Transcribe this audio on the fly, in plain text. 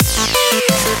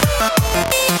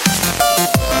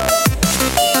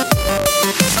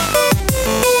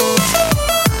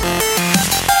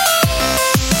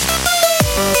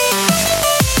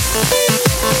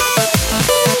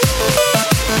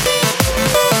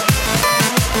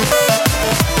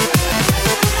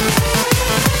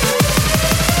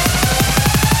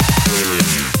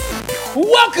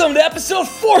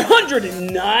episode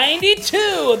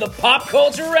 492 of the Pop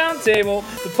Culture Roundtable,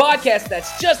 the podcast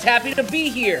that's just happy to be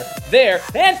here, there,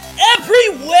 and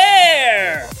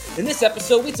everywhere. In this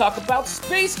episode, we talk about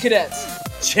Space Cadets,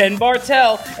 Jen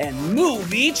Bartel, and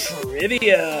movie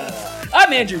trivia.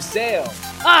 I'm Andrew Sale.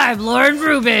 I'm Lauren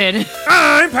Rubin.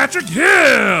 I'm Patrick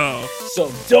Hill.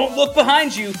 So don't look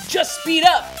behind you, just speed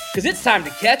up, because it's time to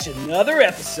catch another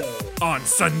episode. On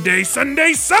Sunday,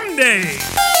 Sunday, Sunday.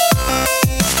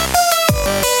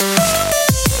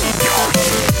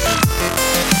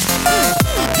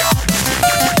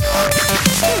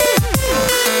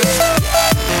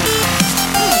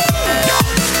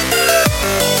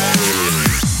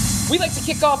 We like to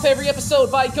kick off every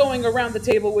episode by going around the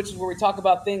table, which is where we talk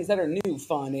about things that are new,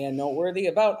 fun, and noteworthy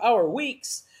about our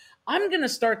weeks. I'm going to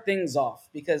start things off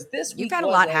because this week You've had a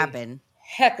lot happen.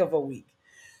 Heck of a week.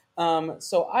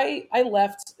 So I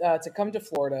left to come to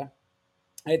Florida.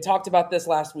 I had talked about this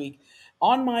last week.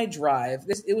 On my drive,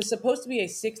 it was supposed to be a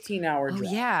 16-hour drive.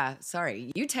 Oh, yeah.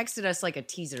 Sorry. You texted us like a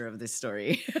teaser of this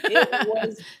story. It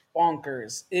was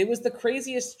bonkers. It was the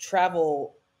craziest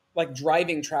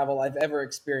driving travel I've ever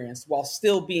experienced while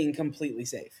still being completely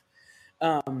safe.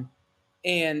 So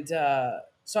I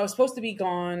was supposed to be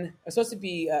gone. It was supposed to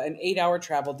be an 8-hour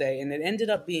travel day, and it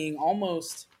ended up being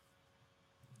almost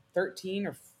 13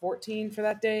 or 14 for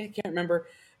that day. I can't remember,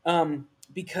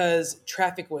 because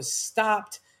traffic was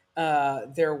stopped.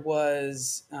 There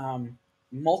was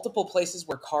multiple places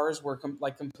where cars were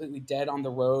completely dead on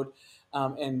the road,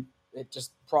 and it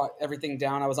just brought everything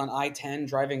down. I was on I-10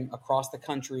 driving across the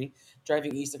country,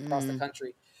 driving east across the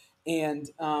country. And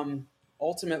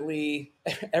ultimately,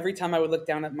 every time I would look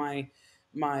down at my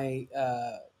ETA,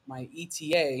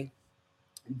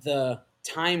 the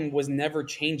time was never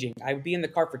changing. I would be in the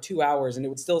car for 2 hours and it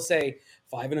would still say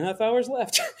 5.5 hours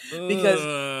left because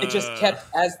it just kept,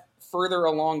 as further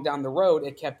along down the road,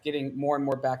 it kept getting more and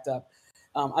more backed up.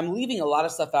 I'm leaving a lot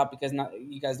of stuff out because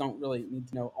you guys don't really need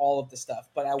to know all of the stuff.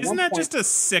 But isn't that just a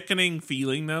sickening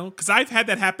feeling, though? Because I've had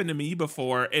that happen to me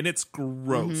before, and it's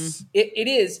gross. It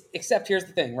is, except here's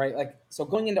the thing, right? So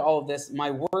going into all of this,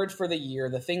 my word for the year,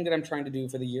 the thing that I'm trying to do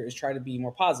for the year is try to be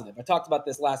more positive. I talked about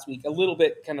this last week, a little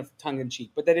bit kind of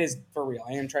tongue-in-cheek, but that is for real.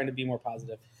 I am trying to be more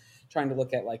positive, trying to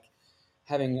look at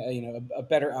having a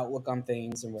better outlook on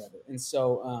things and whatever. And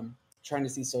so trying to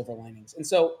see silver linings. And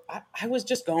so I was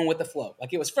just going with the flow.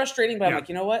 It was frustrating, but I'm like,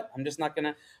 you know what? I'm not going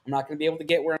to be able to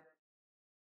get where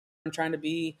I'm trying to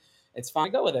be. It's fine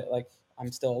to go with it.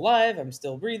 I'm still alive. I'm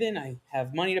still breathing. I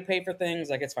have money to pay for things.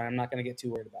 It's fine. I'm not going to get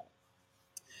too worried about it.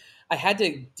 I had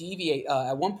to deviate.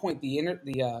 At one point, the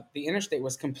interstate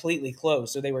was completely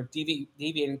closed. So they were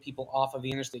deviating people off of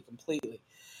the interstate completely.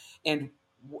 And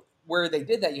where they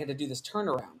did that, you had to do this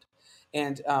turnaround.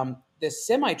 And this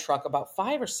semi-truck, about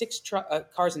 5 or 6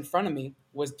 cars in front of me,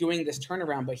 was doing this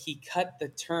turnaround, but he cut the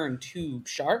turn too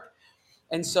sharp.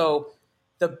 And so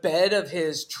the bed of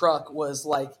his truck was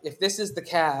if this is the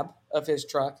cab of his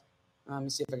truck, let me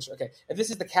see if I can. Okay, if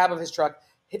this is the cab of his truck,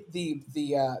 the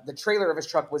trailer of his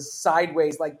truck was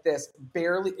sideways like this,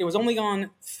 barely. It was only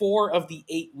on 4 of the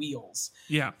 8 wheels.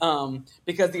 Yeah.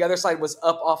 Because the other side was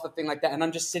up off the thing like that, and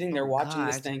I'm just sitting there watching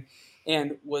this thing,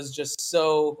 and was just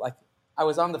so I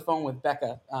was on the phone with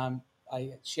Becca.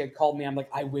 She had called me. I'm like,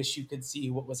 I wish you could see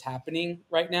what was happening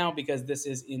right now because this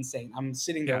is insane. I'm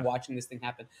sitting there watching this thing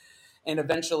happen. And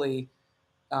eventually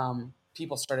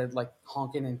people started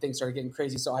honking and things started getting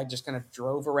crazy. So I just kind of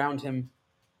drove around him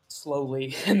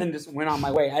slowly and then just went on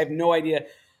my way. I have no idea.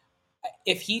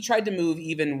 If he tried to move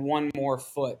even one more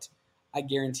foot, I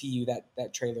guarantee you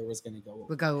that trailer was going to go over.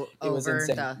 Would go it was over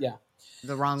insane.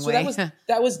 the wrong So way.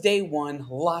 that was day one.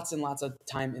 Lots and lots of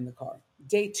time in the car.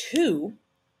 Day 2,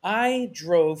 I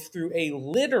drove through a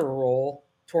literal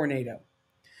tornado.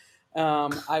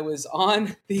 I was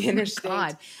on the interstate.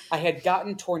 God. I had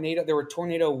gotten tornado. There were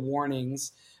tornado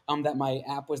warnings that my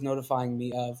app was notifying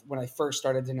me of when I first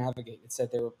started to navigate. It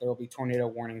said there will be tornado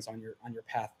warnings on your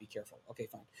path. Be careful. Okay,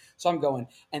 fine. So I'm going,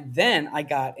 and then I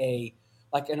got an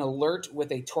alert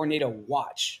with a tornado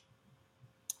watch.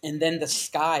 And then the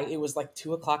sky, it was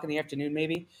 2 o'clock in the afternoon,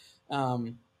 maybe,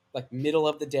 middle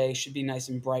of the day, should be nice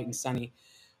and bright and sunny.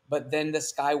 But then the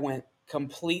sky went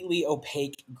completely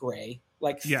opaque gray,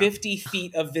 50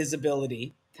 feet of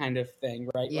visibility kind of thing,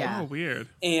 right? Yeah. Oh, weird.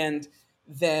 And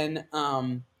then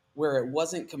where it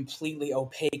wasn't completely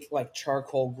opaque,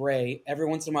 charcoal gray, every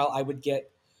once in a while I would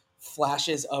get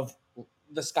flashes of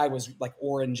the sky was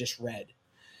orangish red.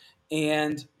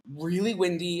 And really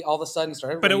windy. All of a sudden,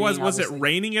 started. But raining, was it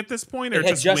raining at this point, or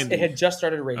windy? It it had just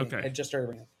started raining. Okay. It had just started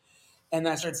raining, and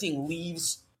then I started seeing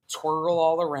leaves twirl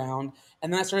all around.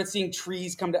 And then I started seeing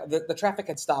trees come down. The traffic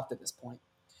had stopped at this point.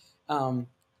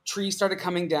 Trees started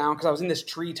coming down because I was in this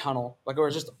tree tunnel. Like there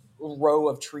was just a row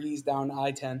of trees down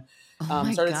I-10.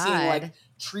 Started seeing like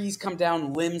trees come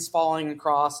down, limbs falling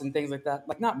across and things like that.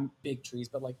 Like not big trees,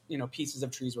 but like, pieces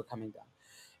of trees were coming down.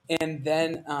 And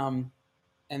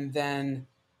then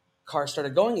cars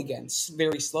started going again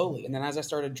very slowly. And then as I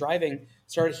started driving,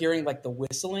 started hearing like the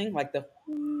whistling, like the,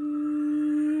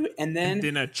 and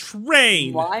then a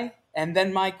train. And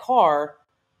then my car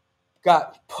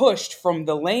got pushed from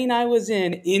the lane I was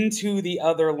in into the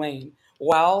other lane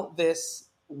while this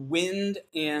wind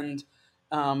and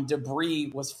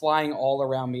debris was flying all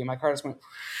around me. And my car just went.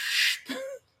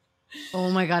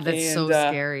 Oh my God, that's so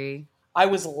scary. I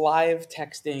was live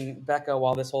texting Becca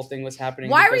while this whole thing was happening.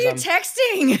 Why were you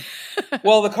texting?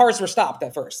 Well, the cars were stopped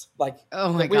at first. Like,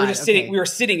 oh my God, we were just sitting. We were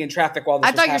sitting in traffic while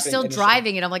this was happening. I thought you're still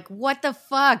driving, and I'm like, what the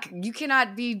fuck? You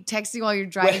cannot be texting while you're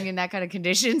driving in that kind of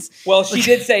conditions. Well, she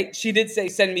did say,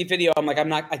 send me video. I'm like,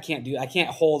 I can't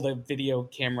hold a video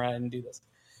camera and do this.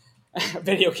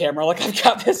 Video camera, like I've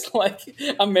got this like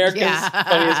America's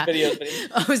funniest videos.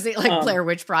 Oh, is it like Blair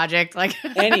Witch Project? Like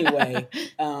anyway,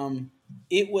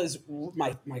 it was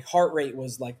my heart rate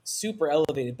was like super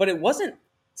elevated, but it wasn't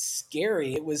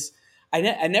scary. It was I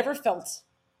never felt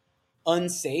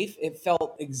unsafe. It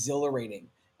felt exhilarating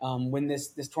when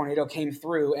this tornado came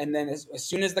through, and then as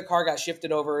soon as the car got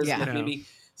shifted over, maybe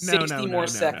 60 more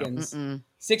seconds,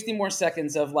 60 more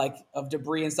seconds of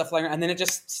debris and stuff flying around, and then it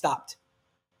just stopped.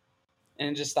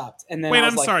 And then wait,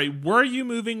 I'm sorry. Were you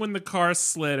moving when the car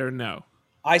slid or no?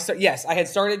 Yes, I had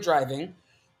started driving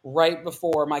right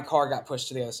before my car got pushed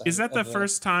to the other side. Is that the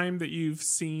first time that you've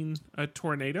seen a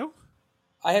tornado?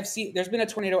 I have seen. There's been a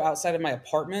tornado outside of my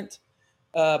apartment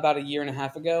about a year and a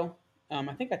half ago.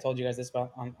 I think I told you guys this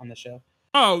about on the show.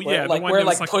 Oh yeah,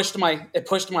 pushed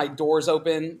my doors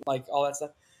open, like all that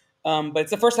stuff. But it's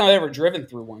the first time I've ever driven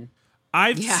through one.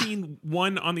 I've seen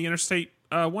one on the interstate.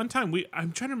 One time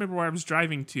I'm trying to remember where I was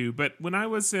driving to, but when I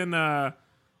was in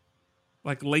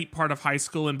late part of high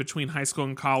school and between high school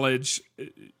and college,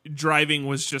 driving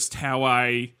was just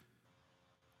that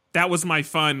was my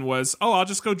fun was, I'll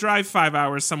just go drive 5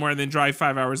 hours somewhere and then drive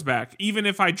 5 hours back. Even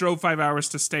if I drove 5 hours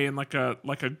to stay in like a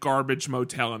garbage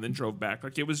motel and then drove back.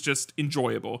 Like it was just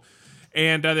enjoyable.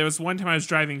 And there was one time I was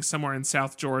driving somewhere in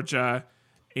South Georgia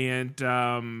and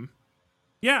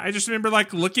I just remember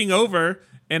looking over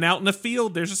and out in the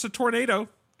field, there's just a tornado,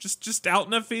 just out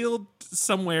in a field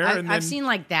somewhere. I've seen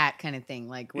like that kind of thing,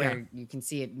 like where you can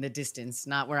see it in the distance,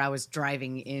 not where I was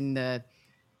driving in the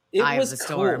eye of the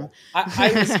storm.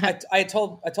 I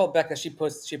told Becca, she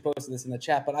posted this in the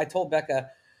chat, but I told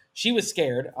Becca, she was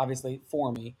scared, obviously,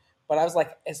 for me, but I was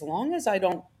like, as long as I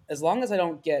don't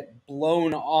get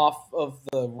blown off of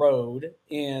the road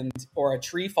or a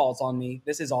tree falls on me,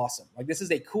 this is awesome. Like this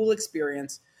is a cool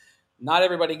experience. Not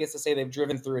everybody gets to say they've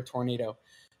driven through a tornado.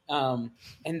 And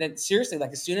then seriously,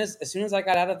 like as soon as I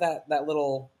got out of that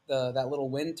little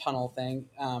wind tunnel thing,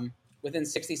 within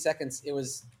 60 seconds, it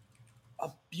was a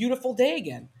beautiful day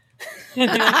again.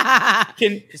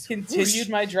 Continued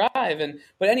my drive.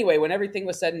 But anyway, when everything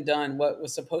was said and done, what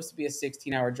was supposed to be a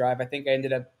 16-hour drive, I think I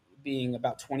ended up being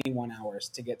about 21 hours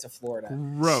to get to Florida.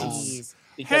 Gross.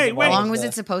 How long was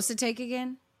it supposed to take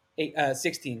again?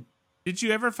 16. Did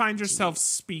you ever find yourself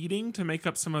speeding to make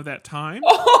up some of that time?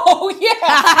 Oh, yeah.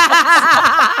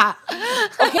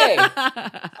 Okay.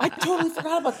 I totally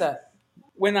forgot about that.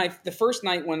 The first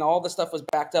night when all the stuff was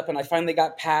backed up and I finally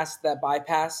got past that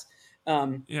bypass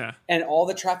and all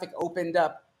the traffic opened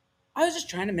up, I was just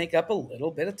trying to make up a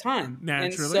little bit of time.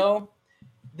 Naturally. And so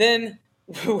then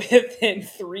within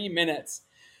 3 minutes,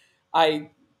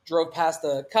 I drove past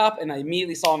the cop and I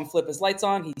immediately saw him flip his lights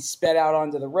on. He sped out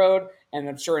onto the road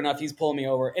and sure enough, he's pulling me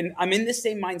over. And I'm in this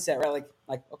same mindset, right?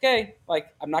 Like, okay, like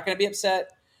I'm not going to be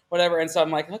upset, whatever. And so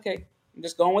I'm like, okay, I'm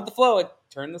just going with the flow. I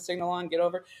turn the signal on, get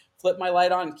over, flip my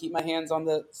light on, keep my hands on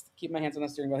the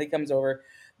steering wheel. He comes over.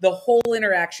 The whole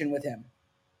interaction with him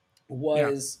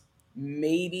was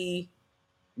maybe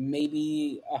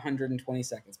 120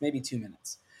 seconds, maybe 2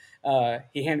 minutes.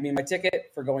 He handed me my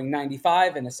ticket for going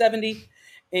 95 and a 70.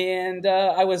 And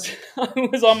I was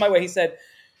on my way. He said,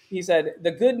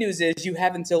 the good news is you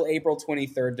have until April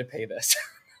 23rd to pay this.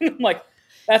 I'm like,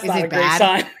 that's not a great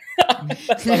sign.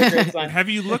 That's not a great sign. Have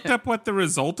you looked up what the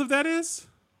result of that is?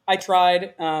 I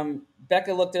tried.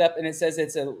 Becca looked it up, and it says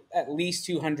it's at least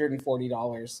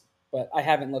 $240. But I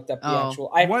haven't looked up the actual.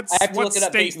 What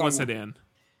state was it in?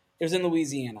 It was in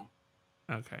Louisiana.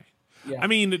 Okay. I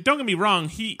mean, don't get me wrong.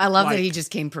 I love that he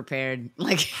just came prepared.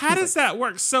 Like, how does that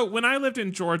work? So when I lived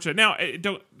in Georgia, now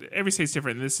every state's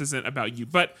different. And this isn't about you,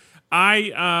 but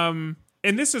and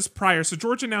this is prior. So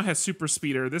Georgia now has super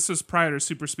speeder. This was prior to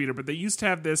super speeder, but they used to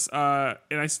have this, and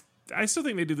I still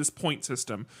think they do this point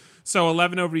system. So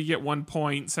 11 over, you get 1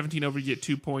 point. 17 over, you get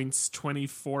 2 points.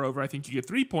 24 over, I think you get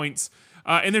 3 points.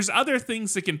 And there's other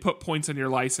things that can put points on your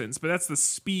license, but that's the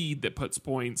speed that puts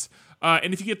points.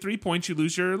 And if you get 3 points, you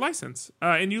lose your license.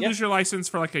 And you lose your license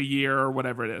for like a year or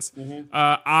whatever it is. Mm-hmm.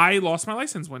 I lost my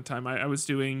license one time. I was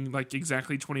doing like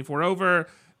exactly 24 over.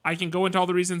 I can go into all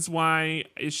the reasons why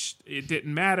it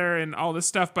didn't matter and all this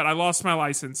stuff, but I lost my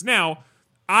license. Now,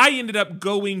 I ended up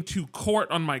going to court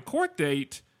on my court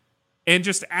date and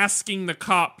just asking the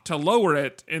cop to lower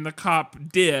it, and the cop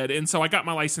did, and so I got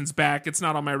my license back. It's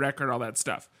not on my record, all that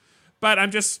stuff. But I'm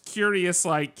just curious,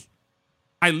 like,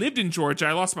 I lived in Georgia,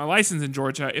 I lost my license in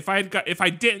Georgia. If I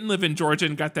didn't live in Georgia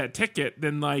and got that ticket,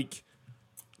 then like,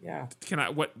 can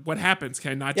I? What happens?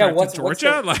 Can I not drive to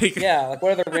Georgia? Like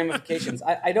what are the ramifications?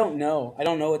 I don't know. I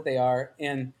don't know what they are,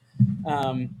 and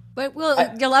but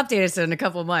you'll update us in a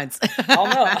couple months. I'll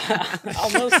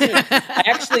know soon.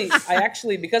 I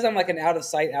actually, because I'm like an out of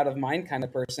sight, out of mind kind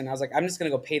of person, I was like, I'm just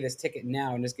gonna go pay this ticket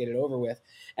now and just get it over with.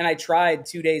 And I tried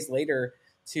 2 days later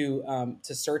to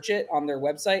search it on their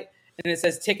website, and it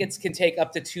says tickets can take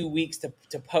up to 2 weeks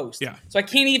to post. Yeah. So I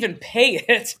can't even pay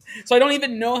it. So I don't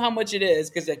even know how much it is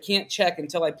because I can't check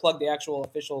until I plug the actual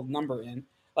official number in,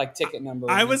 like ticket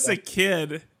number. I was a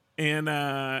kid. And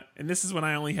this is when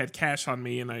I only had cash on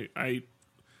me, and I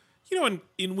you know,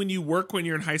 when you work when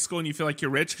you're in high school and you feel like you're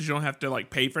rich because you don't have to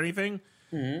like pay for anything.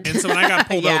 Mm-hmm. And so when I got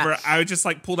pulled over, I just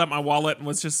like pulled out my wallet and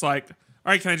was just like, all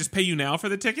right, can I just pay you now for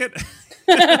the ticket?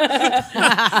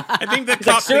 I think the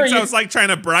cop thinks I was like trying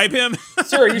to bribe him.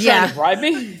 Sir, are you trying to bribe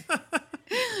me?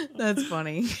 That's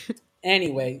funny.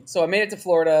 Anyway, so I made it to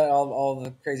Florida, all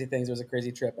the crazy things. It was a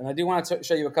crazy trip. And I do want to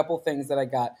show you a couple things that I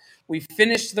got. We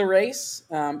finished the race.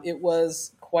 It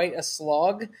was quite a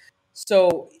slog.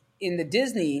 So in the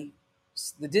Disney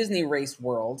race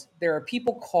world, there are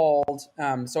people called,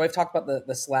 so I've talked about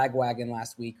the slag wagon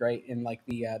last week, right? And like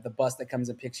the bus that comes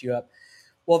and picks you up.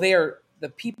 Well, they are the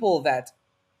people that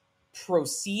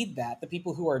precede that, the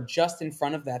people who are just in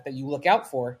front of that you look out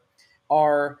for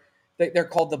they're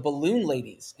called the Balloon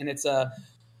Ladies, and it's a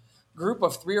group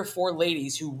of 3 or 4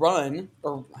 ladies who run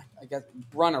or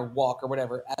walk or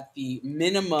whatever at the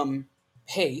minimum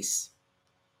pace,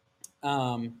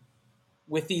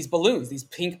 with these balloons, these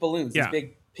pink balloons, these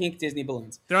big pink Disney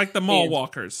balloons. They're like the mall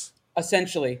walkers,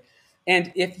 essentially.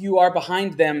 And if you are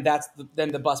behind them, then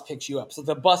the bus picks you up. So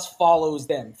the bus follows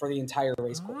them for the entire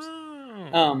race course.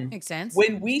 Makes sense.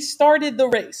 When we started the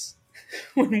race,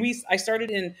 I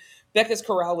started in. Becca's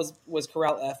corral was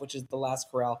corral F, which is the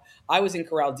last corral. I was in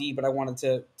corral D, but we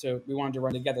wanted to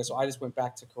run together, so I just went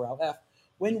back to corral F.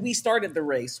 When we started the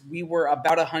race, we were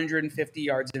about 150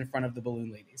 yards in front of the Balloon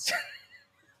Ladies.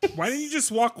 Why didn't you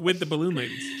just walk with the Balloon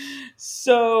Ladies?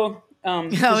 So I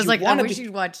was like, I wish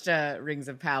you'd watched Rings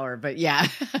of Power, but yeah.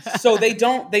 So they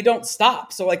don't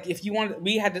stop. So like if you wanted,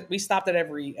 we stopped at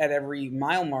every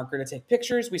mile marker to take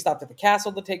pictures. We stopped at the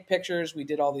castle to take pictures. We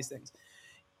did all these things.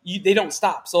 They don't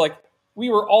stop. So like we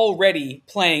were already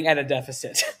playing at a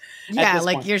deficit. Yeah,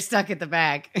 like point. You're stuck at the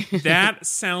back. That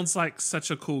sounds like such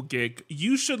a cool gig.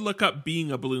 You should look up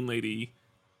being a balloon lady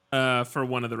for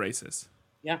one of the races.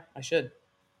 Yeah, I should.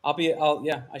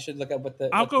 I should look up what the.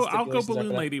 I'll go balloon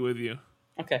lady with you.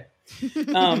 Okay.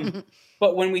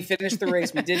 But when we finished the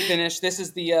race, we did finish. This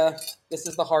is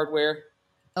the hardware.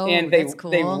 Oh, and that's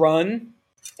cool. They run,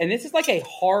 and this is like a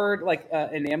hard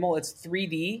enamel. It's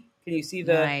 3D. Can you see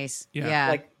the nice? Yeah.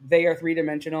 Like they are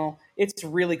 3-dimensional. It's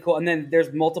really cool. And then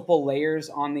there's multiple layers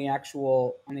on the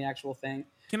actual thing.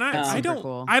 Can I? I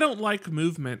don't like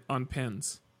movement on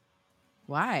pins.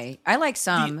 Why? I like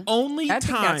some. The only time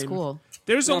think that's cool.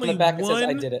 There's only on the back one. It says,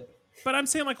 I did it. But I'm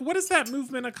saying, like, what does that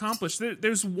movement accomplish?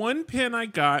 There's one pin I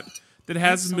got that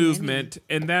has movement,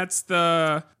 and that's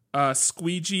the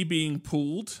squeegee being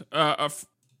pulled.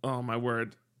 Oh my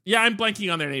word! Yeah, I'm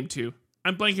blanking on their name too.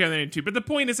 But the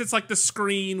point is, it's like the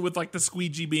screen with like the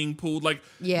squeegee being pulled. Like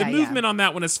the movement on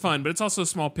that one is fun, but it's also a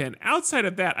small pin. Outside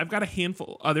of that, I've got a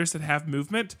handful others that have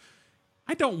movement.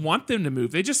 I don't want them to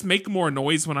move. They just make more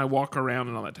noise when I walk around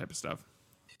and all that type of stuff.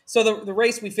 So the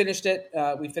race, we finished it.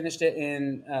 We finished it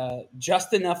in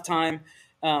just enough time.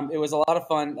 It was a lot of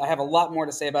fun. I have a lot more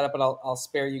to say about it, but I'll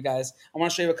spare you guys. I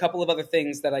want to show you a couple of other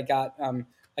things that I got.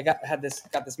 Got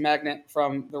this magnet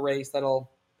from the race.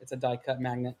 It's a die cut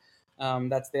magnet.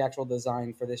 That's the actual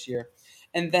design for this year.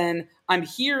 And then I'm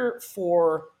here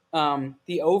for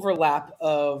the overlap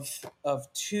of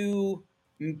two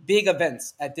big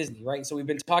events at Disney, right? So we've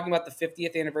been talking about the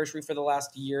 50th anniversary for the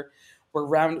last year.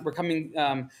 We're coming.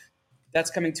 That's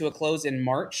coming to a close in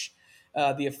March.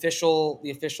 The official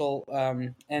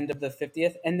end of the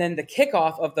 50th, and then the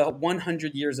kickoff of the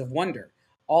 100 Years of Wonder.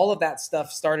 All of that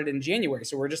stuff started in January,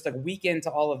 so we're just a week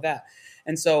into all of that.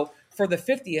 And so for the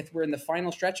 50th, we're in the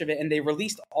final stretch of it, and they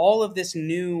released all of this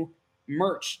new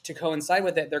merch to coincide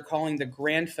with it. They're calling the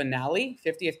grand finale,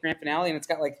 50th grand finale, and it's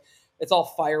got it's all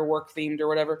firework themed or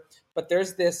whatever. But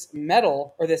there's this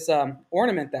medal or this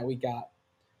ornament that we got.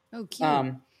 Oh,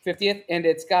 cute. 50th, and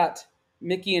it's got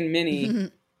Mickey and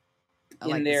Minnie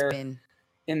in their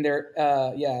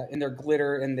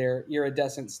glitter and their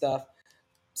iridescent stuff.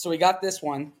 So we got this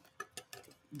one.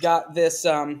 Got this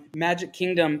Magic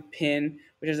Kingdom pin,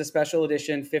 which is a special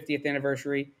edition 50th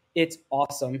anniversary. It's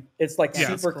awesome. It's like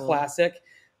super classic.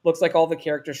 Looks like all the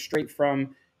characters straight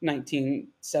from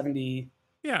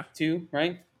 1972,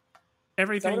 right?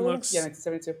 Everything looks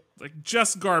 1972. Like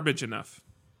just garbage enough.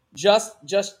 Just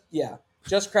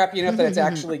crappy enough that it's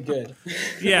actually good.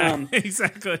 Yeah,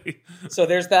 exactly. So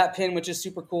there's that pin, which is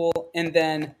super cool. And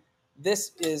then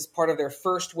this is part of their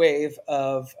first wave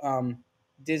of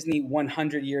Disney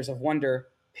 100 Years of Wonder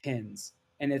pins.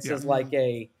 And it's just like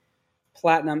a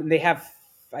platinum. And they have,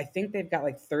 I think they've got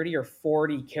like 30 or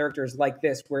 40 characters like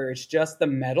this, where it's just the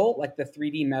metal, like the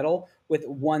 3D metal with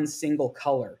one single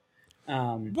color.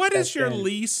 What is your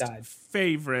least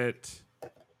favorite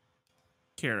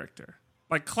character?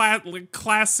 Like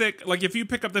classic, like if you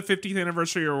pick up the 50th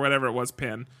anniversary or whatever it was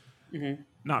pin,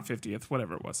 not 50th,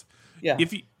 whatever it was. Yeah.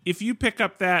 If you pick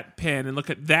up that pin and look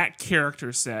at that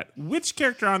character set, which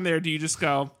character on there do you just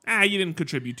go, you didn't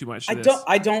contribute too much to this?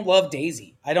 I don't love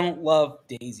Daisy.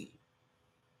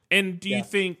 And do you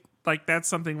think like that's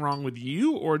something wrong with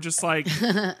you, or just like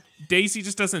Daisy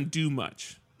just doesn't do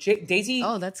much? Daisy.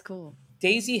 Oh, that's cool.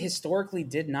 Daisy historically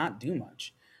did not do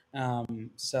much.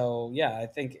 So yeah, I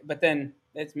think, but then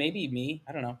it's maybe me.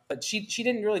 I don't know, but she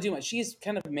didn't really do much. She's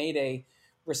kind of made a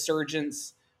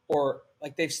resurgence, or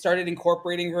like they've started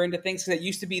incorporating her into things. Because it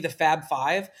used to be the Fab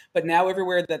Five, but now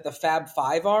everywhere that the Fab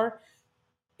Five are,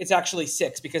 it's actually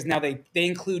six, because now they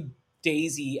include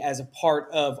Daisy as a part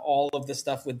of all of the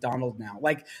stuff with Donald now.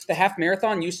 Like the half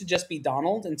marathon used to just be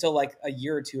Donald until like a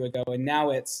year or two ago, and now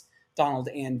it's Donald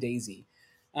and Daisy.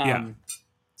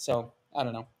 So I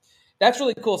don't know. That's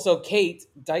really cool. So Kate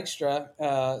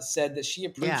Dykstra said that she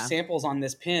approved samples on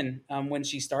this pin when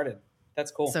she started.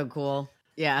 That's cool. So cool.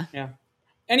 Yeah. Yeah.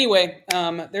 Anyway,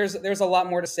 there's a lot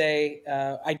more to say.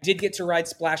 I did get to ride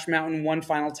Splash Mountain one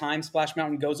final time. Splash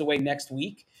Mountain goes away next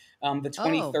week. The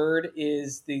 23rd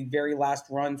is the very last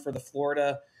run for the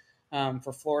Florida.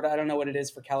 For Florida, I don't know what it is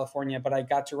for California, but I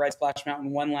got to ride Splash Mountain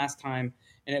one last time,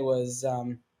 and it was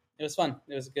fun.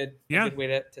 It was a good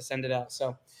way to send it out.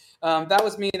 So that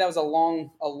was me. That was a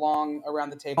long around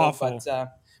the table. Awful. But I'm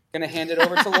gonna hand it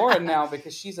over to Lauren now,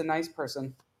 because she's a nice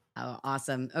person. Oh,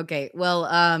 awesome. Okay,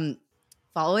 well,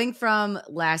 following from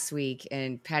last week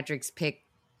and Patrick's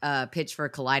pitch for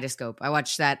Kaleidoscope, I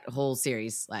watched that whole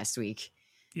series last week.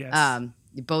 Yes.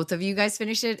 Both of you guys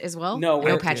finished it as well? No,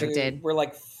 Patrick did. We're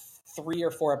like 3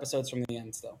 or 4 episodes from the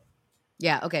end still.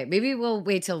 Yeah, okay. Maybe we'll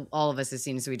wait till all of us have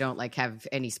seen it so we don't like have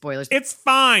any spoilers. It's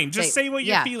fine. Just say what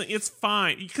you're feeling. It's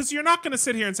fine. Because you're not going to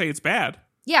sit here and say it's bad.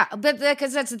 Yeah, but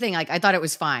because that's the thing. Like, I thought it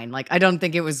was fine. Like, I don't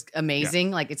think it was amazing.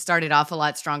 Yeah. Like, it started off a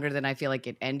lot stronger than I feel like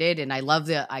it ended. And I love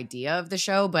the idea of the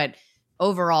show, but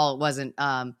overall it wasn't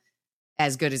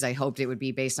as good as I hoped it would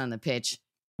be based on the pitch.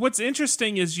 What's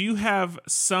interesting is you have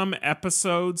some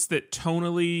episodes that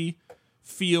tonally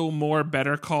feel more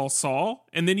Better Call Saul,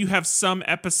 and then you have some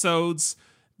episodes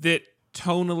that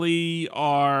tonally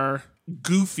are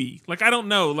goofy. Like, I don't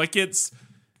know, like it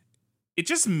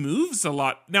just moves a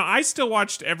lot. Now, I still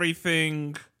watched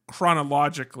everything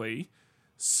chronologically,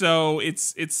 so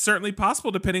it's certainly possible,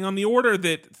 depending on the order,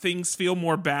 that things feel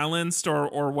more balanced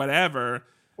or whatever.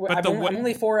 But I'm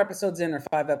only 4 episodes in or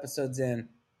 5 episodes in.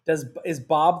 Is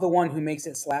Bob the one who makes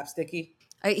it slapsticky?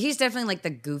 He's definitely like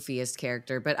the goofiest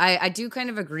character, but I do kind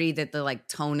of agree that the like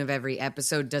tone of every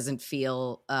episode doesn't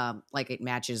feel like it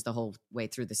matches the whole way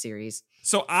through the series.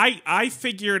 So I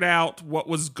figured out what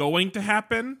was going to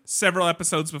happen several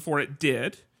episodes before it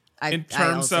did, in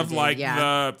terms of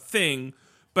the thing,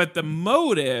 but the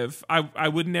motive, I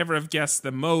would never have guessed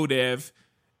the motive,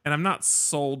 and I'm not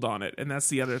sold on it, and that's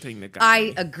the other thing that got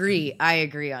me. I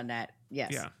agree on that.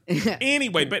 Yes. Yeah.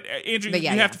 Anyway, but Andrew, you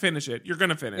have to finish it. You're going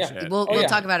to finish it. We'll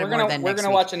talk about it more then next week. We're going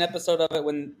to watch an episode of it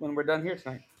when we're done here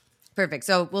tonight. Perfect.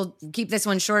 So we'll keep this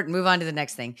one short and move on to the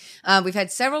next thing. We've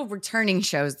had several returning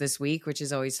shows this week, which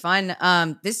is always fun.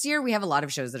 This year we have a lot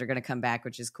of shows that are going to come back,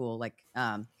 which is cool, like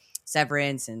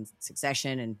Severance and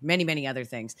Succession and many, many other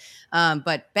things.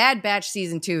 But Bad Batch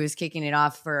season 2 is kicking it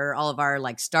off for all of our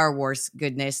like Star Wars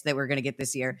goodness that we're going to get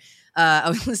this year. I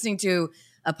was listening to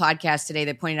a podcast today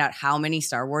that pointed out how many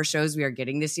Star Wars shows we are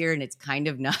getting this year, and it's kind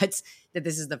of nuts that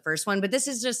this is the first one. But this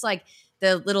is just like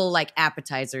the little like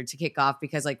appetizer to kick off,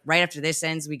 because like right after this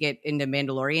ends, we get into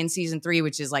Mandalorian season 3,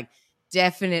 which is like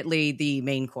definitely the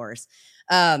main course.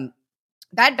 Bad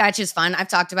Batch is fun. I've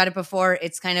talked about it before.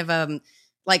 It's kind of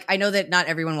like, I know that not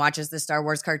everyone watches the Star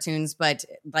Wars cartoons, but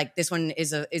like this one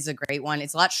is a great one.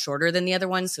 It's a lot shorter than the other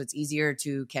ones, so it's easier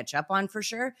to catch up on for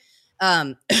sure.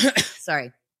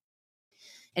 Sorry.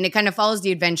 And it kind of follows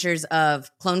the adventures of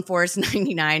Clone Force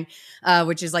 99,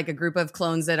 which is like a group of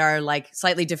clones that are like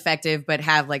slightly defective, but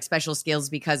have like special skills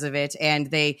because of it.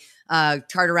 And they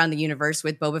chart around the universe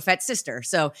with Boba Fett's sister.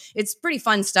 So it's pretty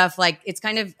fun stuff. Like it's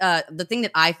kind of the thing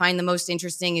that I find the most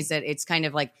interesting is that it's kind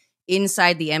of like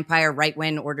inside the Empire right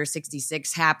when Order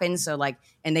 66 happened. So like,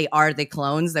 and they are the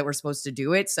clones that were supposed to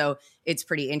do it. So it's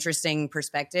pretty interesting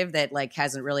perspective that like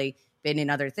hasn't really been in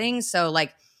other things. So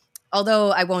like,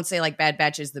 although I won't say like Bad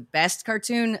Batch is the best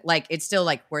cartoon, like it's still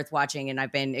like worth watching, and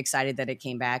I've been excited that it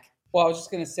came back. Well, I was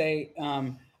just gonna say,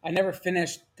 I never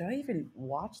finished. Did I even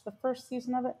watch the first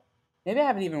season of it? Maybe I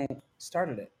haven't even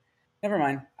started it. Never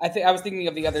mind. I was thinking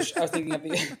of the other. I was thinking of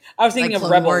like of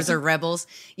Clone Rebels. Wars or Rebels.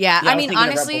 Yeah, I mean,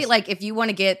 honestly, Rebels. like if you want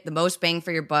to get the most bang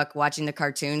for your buck watching the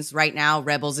cartoons right now,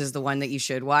 Rebels is the one that you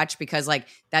should watch, because like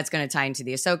that's going to tie into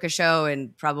the Ahsoka show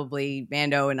and probably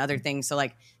Mando and other things. So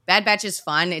like Bad Batch is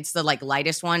fun. It's the like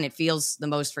lightest one. It feels the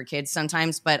most for kids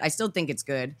sometimes, but I still think it's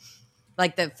good.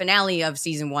 Like the finale of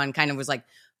season 1 kind of was like,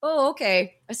 oh,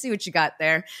 okay, I see what you got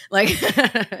there. Like,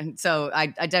 so I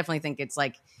definitely think it's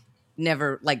like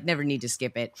never need to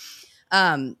skip it.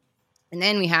 And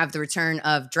then we have the return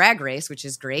of Drag Race, which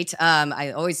is great.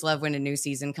 I always love when a new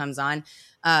season comes on.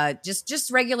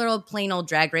 Just regular old plain old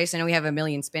Drag Race. I know we have a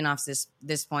million spinoffs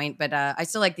this point, but I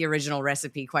still like the original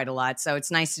recipe quite a lot. So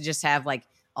it's nice to just have like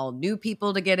all new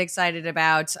people to get excited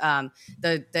about.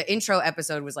 The intro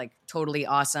episode was like totally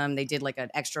awesome. They did like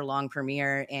an extra long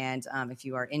premiere, and if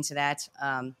you are into that,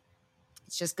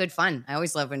 it's just good fun. I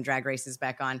always love when Drag Race is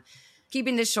back on.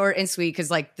 Keeping this short and sweet,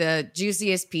 because like the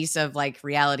juiciest piece of like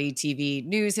reality TV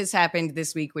news has happened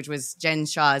this week, which was Jen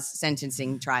Shah's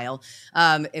sentencing trial.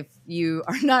 If you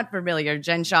are not familiar,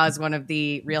 Jen Shah is one of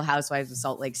the Real Housewives of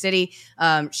Salt Lake City.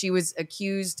 She was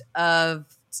accused of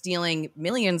stealing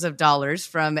millions of dollars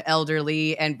from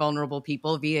elderly and vulnerable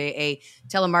people via a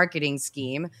telemarketing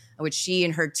scheme, which she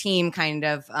and her team kind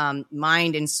of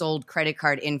mined and sold credit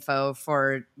card info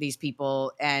for these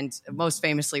people, and most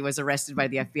famously was arrested by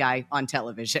the FBI on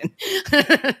television.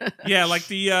 Yeah, like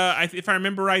the if I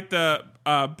remember right, the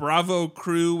Bravo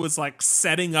crew was like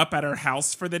setting up at her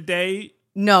house for the day.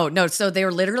 No. So they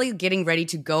were literally getting ready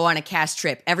to go on a cast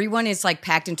trip. Everyone is like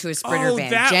packed into a Sprinter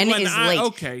van. Jen is late.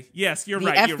 Okay. Yes, you're the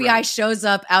right. The FBI shows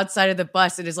up outside of the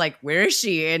bus and is like, "Where is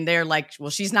she?" And they're like,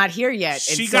 "Well, she's not here yet."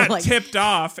 She and got like, tipped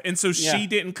off, and so she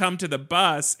didn't come to the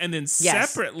bus. And then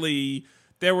separately,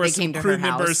 there were some crew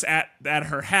members at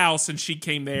her house, and she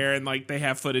came there, and like they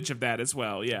have footage of that as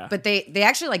well. Yeah, but they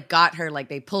actually like got her, like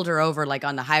they pulled her over like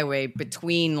on the highway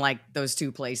between like those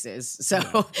two places.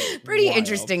 So pretty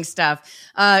interesting stuff.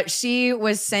 She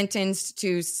was sentenced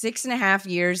to 6.5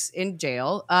 years in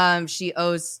jail. She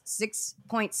owes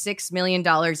 $6.6 million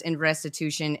in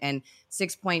restitution and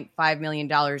 $6.5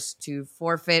 million to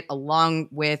forfeit, along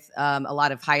with a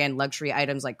lot of high-end luxury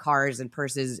items like cars and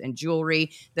purses and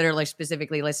jewelry that are like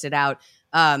specifically listed out.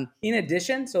 In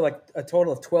addition, so like a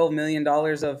total of $12 million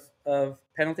of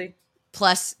penalty?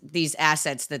 Plus these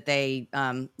assets that they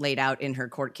laid out in her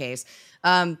court case.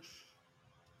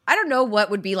 I don't know what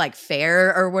would be like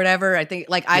fair or whatever. I think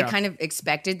like I kind of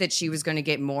expected that she was going to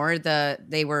get more.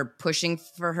 They were pushing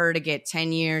for her to get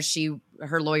 10 years.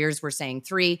 Her lawyers were saying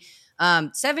 3.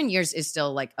 7 years is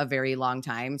still like a very long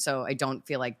time. So I don't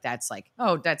feel like that's like,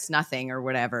 oh, that's nothing or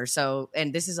whatever. So,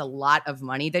 and this is a lot of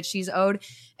money that she's owed.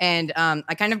 And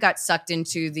I kind of got sucked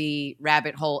into the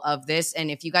rabbit hole of this.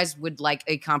 And if you guys would like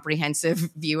a comprehensive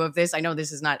view of this, I know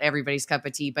this is not everybody's cup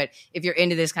of tea, but if you're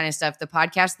into this kind of stuff, the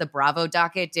podcast, The Bravo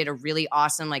Docket, did a really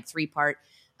awesome like 3-part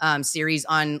series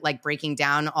on like breaking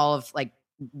down all of like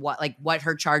what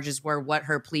her charges were, what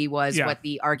her plea was, what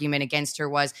the argument against her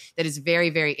was. That is very,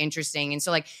 very interesting. And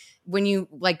so like when you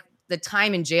like the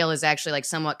time in jail is actually like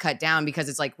somewhat cut down because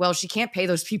it's like, well, she can't pay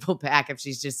those people back if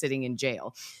she's just sitting in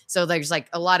jail. So there's like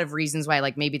a lot of reasons why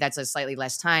like maybe that's a slightly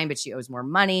less time, but she owes more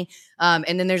money.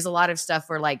 And then there's a lot of stuff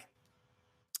where like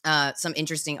some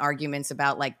interesting arguments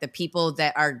about like the people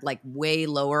that are like way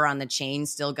lower on the chain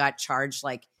still got charged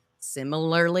like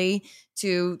similarly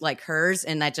to like hers,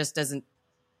 and that just doesn't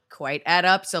quite add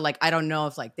up. So like I don't know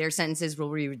if like their sentences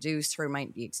will be reduced or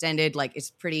might be extended. Like it's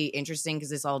pretty interesting because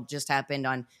this all just happened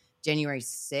on January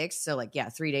 6th. So like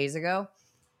 3 days ago.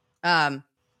 And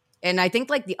I think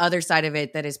like the other side of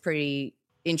it that is pretty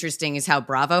interesting is how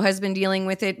Bravo has been dealing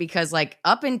with it, because like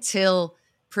up until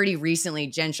pretty recently,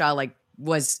 Jen Shah like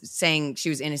was saying she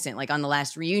was innocent. Like on the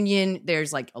last reunion,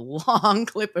 there's like a long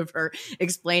clip of her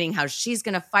explaining how she's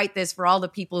going to fight this for all the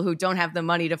people who don't have the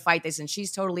money to fight this. And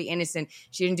she's totally innocent.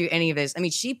 She didn't do any of this. I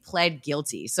mean, she pled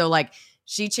guilty. So like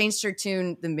she changed her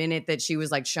tune the minute that she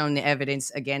was like shown the evidence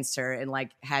against her and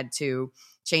like had to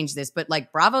change this. But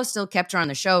like Bravo still kept her on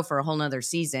the show for a whole nother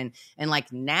season. And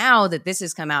like now that this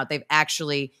has come out, they've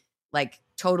actually like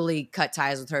totally cut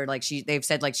ties with her. Like they've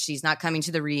said like she's not coming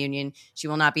to the reunion. She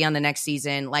will not be on the next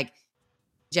season. Like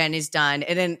Jen is done.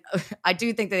 And then I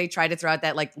do think that they tried to throw out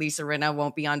that like Lisa Rinna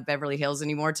won't be on Beverly Hills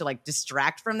anymore to like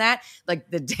distract from that, like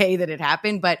the day that it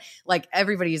happened. But like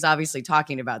everybody is obviously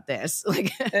talking about this. Like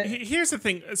here's the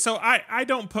thing. So I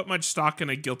don't put much stock in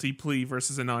a guilty plea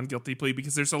versus a non-guilty plea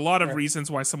because there's a lot of reasons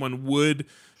why someone would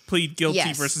plead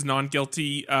guilty versus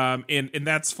non-guilty. And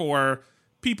that's for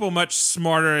people much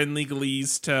smarter in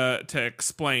legalese to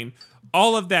explain.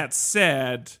 All of that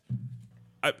said,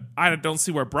 I don't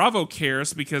see where Bravo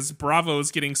cares because Bravo is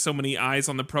getting so many eyes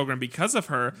on the program because of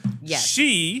her. Yes.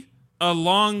 She,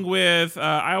 along with,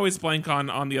 I always blank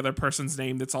on the other person's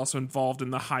name that's also involved in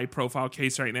the high profile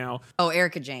case right now. Oh,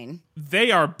 Erica Jane.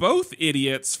 They are both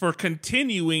idiots for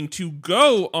continuing to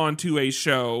go onto a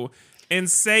show and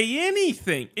say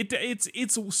anything.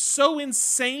 It's so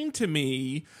insane to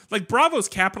me. Like Bravo's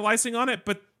capitalizing on it,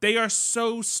 but they are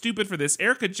so stupid for this.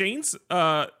 Erica Jane's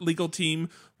legal team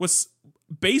was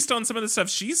based on some of the stuff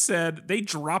she said. They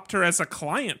dropped her as a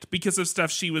client because of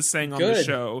stuff she was saying on the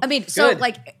show. I mean, so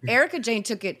like Erica Jane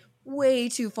took it way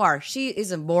too far. She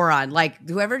is a moron. Like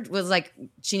whoever was like,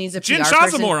 she needs a PR Jen Shah's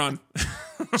person. a moron.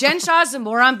 Jen Shah's a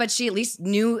moron, but she at least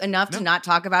knew enough to not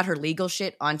talk about her legal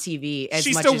shit on TV.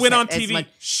 She still went on TV.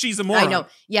 She's a moron. I know.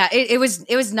 Yeah, it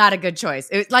was not a good choice.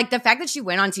 Like the fact that she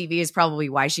went on TV is probably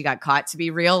why she got caught. To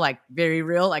be real, like very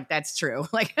real, like that's true.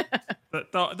 Like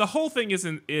the whole thing is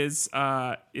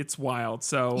it's wild.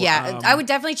 So yeah, I would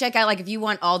definitely check out like if you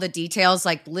want all the details.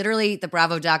 Like literally, the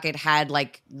Bravo docket had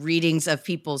like readings of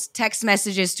people's text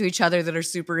messages to each other that are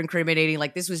super incriminating.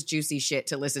 Like this was juicy shit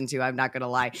to listen to. I'm not gonna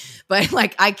lie, but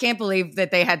like I can't believe that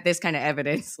they had this kind of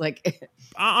evidence. Like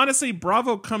honestly,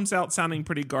 Bravo comes out sounding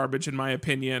pretty garbage in my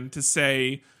opinion to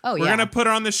say, we're going to put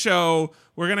her on the show.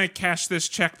 We're going to cash this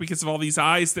check because of all these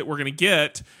eyes that we're going to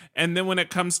get. And then when it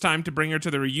comes time to bring her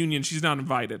to the reunion, she's not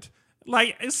invited.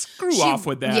 Like, screw off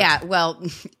with that. Yeah, well,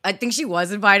 I think she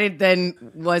was invited, then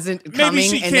wasn't coming, Maybe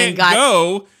she and can't then got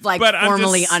go, like but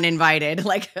formally uninvited.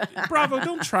 Like Bravo,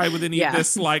 don't try with any of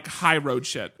this like high road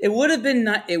shit. It would have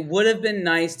been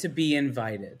nice to be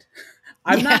invited.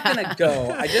 I'm not gonna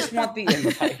go. I just want the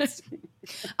invites.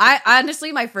 I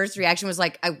honestly, my first reaction was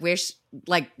like, I wish,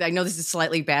 like, I know this is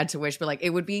slightly bad to wish, but like, it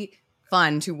would be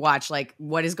fun to watch, like,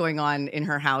 what is going on in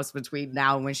her house between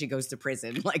now and when she goes to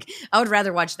prison. Like, I would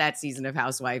rather watch that season of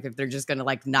Housewife if they're just gonna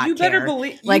like not. You care.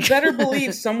 better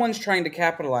believe someone's trying to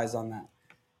capitalize on that.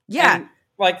 Yeah. And,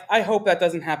 like, I hope that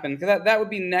doesn't happen because that would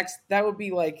be next. That would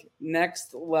be like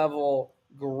next level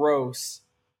gross.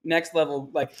 Next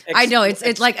level, like I know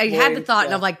it's like I had the thought stuff.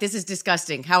 and I'm like, this is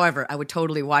disgusting. However, I would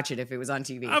totally watch it if it was on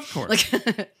TV. Of course,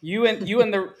 like you and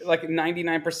the like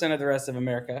 99% of the rest of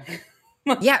America.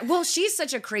 Yeah, well, she's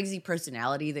such a crazy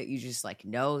personality that you just like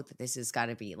know that this has got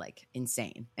to be like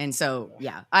insane. And so,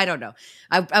 yeah, I don't know.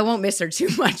 I won't miss her too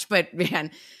much, but man,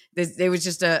 it was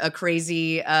just a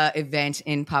crazy event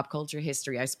in pop culture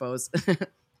history, I suppose.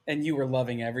 And you were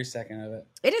loving every second of it.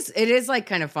 It is like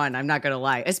kind of fun. I'm not going to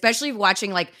lie, especially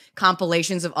watching like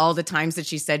compilations of all the times that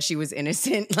she said she was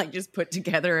innocent, like just put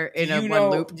together in one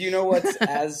loop. Do you know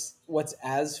what's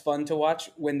as fun to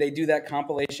watch when they do that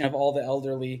compilation of all the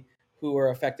elderly who were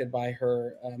affected by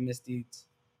her misdeeds?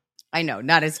 I know,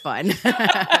 not as fun.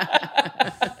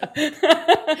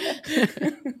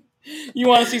 You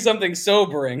want to see something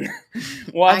sobering?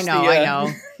 Watch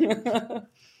I know.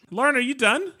 Lauren, are you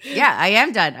done? Yeah, I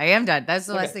am done. That's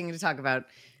the last thing to talk about.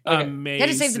 Okay. Amazing. You had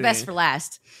to save the best for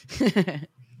last.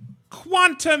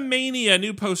 Quantumania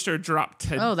new poster dropped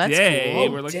today. Oh, that's cool.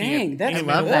 We're looking Dang, at that's I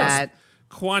love that.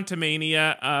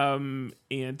 Quantumania,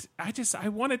 and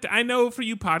I know for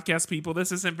you podcast people,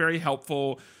 this isn't very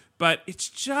helpful, but it's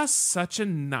just such a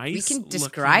nice. We can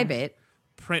describe it.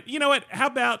 Print. You know what? How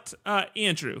about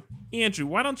Andrew? Andrew,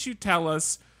 why don't you tell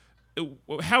us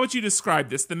how would you describe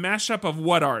this? The mashup of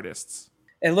what artists?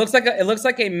 It looks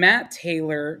like a Matt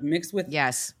Taylor mixed with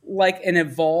like an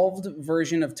evolved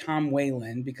version of Tom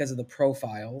Whalen because of the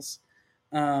profiles.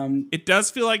 It does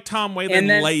feel like Tom Whalen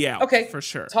layout, for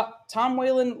sure. Tom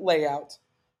Whalen layout,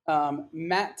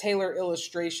 Matt Taylor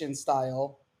illustration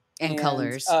style, and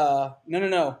colors. No.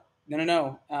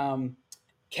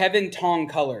 Kevin Tong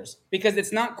colors, because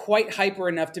it's not quite hyper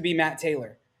enough to be Matt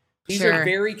Taylor. These are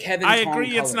very Kevin Tong I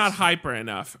agree, colors. it's not hyper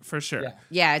enough, for sure.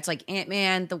 Yeah, it's like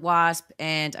Ant-Man, the Wasp,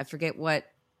 and I forget what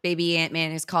baby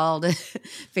Ant-Man is called,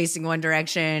 facing one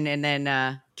direction, and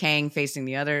then Kang facing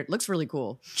the other. It looks really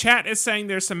cool. Chat is saying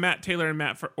there's some Matt Taylor and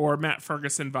Matt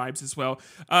Ferguson vibes as well.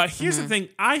 Here's the thing.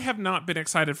 I have not been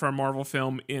excited for a Marvel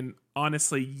film in,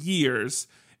 honestly, years.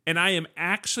 And I am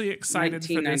actually excited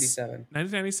for this.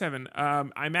 1997.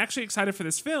 I'm actually excited for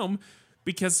this film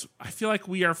because I feel like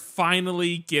we are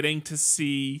finally getting to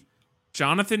see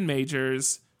Jonathan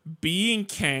Majors being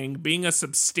Kang, being a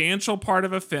substantial part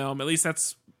of a film. At least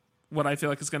that's what I feel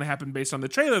like is going to happen based on the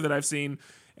trailer that I've seen.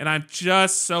 And I'm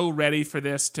just so ready for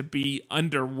this to be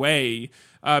underway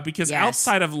because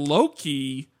outside of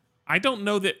Loki, I don't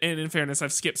know that, and in fairness,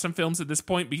 I've skipped some films at this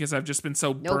point because I've just been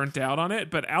so burnt out on it.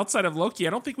 But outside of Loki, I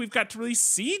don't think we've got to really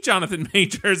see Jonathan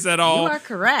Majors at all. You are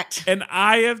correct. And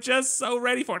I am just so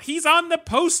ready for it. He's on the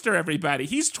poster, everybody.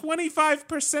 He's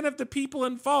 25% of the people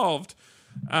involved.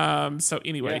 So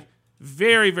anyway,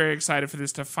 very, very excited for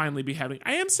this to finally be happening.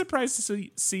 I am surprised to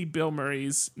see Bill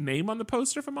Murray's name on the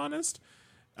poster, if I'm honest.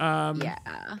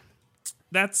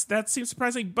 That seems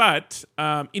surprising, but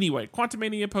anyway,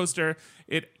 Quantumania poster,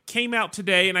 it came out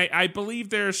today, and I believe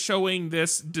they're showing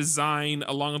this design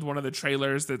along with one of the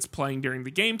trailers that's playing during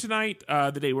the game tonight,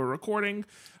 the day we're recording,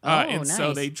 nice.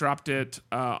 So they dropped it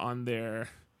on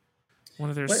one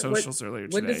of their socials earlier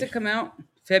today. When does it come out?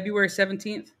 February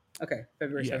 17th? Okay,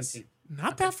 February 17th.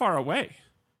 Not that far away.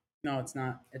 No, it's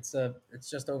not. It's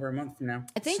just over a month from now.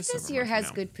 I think this year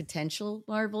has good potential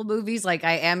Marvel movies. Like,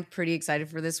 I am pretty excited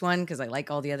for this one because I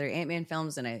like all the other Ant-Man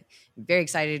films, and I'm very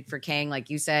excited for Kang, like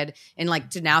you said. And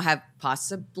like to now have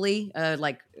possibly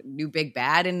like new big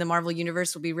bad in the Marvel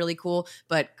universe will be really cool.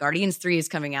 But Guardians 3 is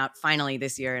coming out finally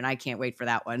this year, and I can't wait for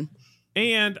that one.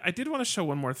 And I did want to show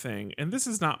one more thing, and this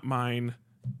is not mine,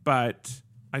 but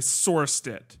I sourced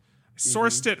it.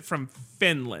 It from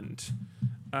Finland.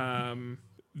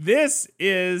 This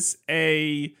is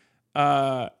a,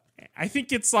 I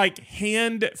think it's like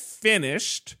hand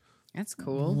finished. That's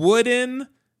cool. Wooden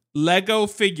Lego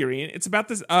figurine. It's about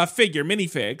this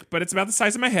minifig, but it's about the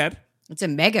size of my head. It's a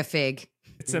mega fig.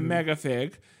 It's a mega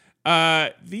fig.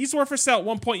 These were for sale at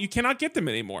one point. You cannot get them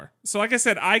anymore. So like I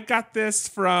said, I got this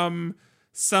from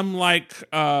some like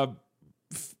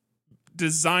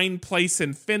design place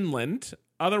in Finland.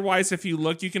 Otherwise, if you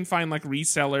look, you can find like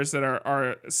resellers that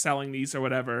are selling these or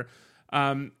whatever.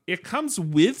 It comes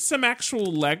with some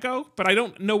actual Lego, but I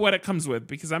don't know what it comes with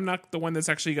because I'm not the one that's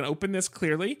actually going to open this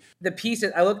clearly. The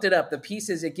pieces, I looked it up. The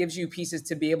pieces, it gives you pieces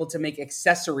to be able to make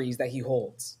accessories that he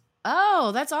holds.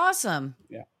 Oh, that's awesome.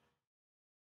 Yeah.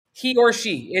 He or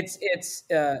she.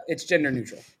 It's gender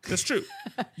neutral. That's true.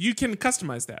 You can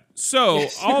customize that. So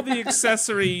all the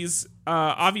accessories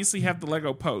obviously have the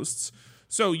Lego posts.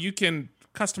 So you can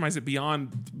customize it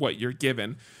beyond what you're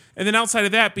given. And then outside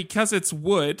of that, because it's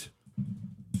wood,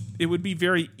 it would be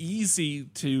very easy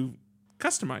to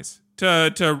customize,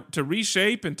 to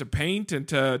reshape and to paint and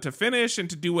to finish and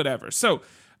to do whatever. So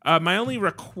my only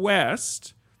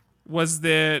request was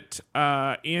that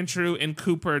Andrew and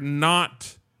Cooper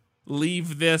not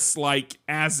leave this like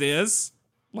as is,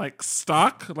 like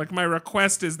stock. Like my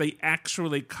request is they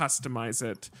actually customize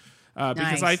it.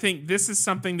 Because I think this is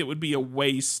something that would be a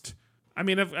waste. I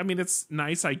mean, it's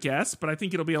nice, I guess, but I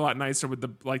think it'll be a lot nicer with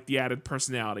the added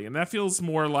personality, and that feels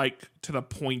more like to the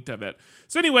point of it.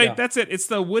 So anyway, that's it. It's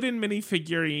the wooden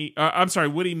minifigure.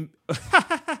 Woody.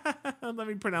 Let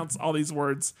me pronounce all these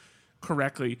words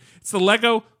correctly. It's the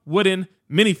Lego wooden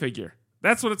minifigure.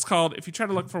 That's what it's called. If you try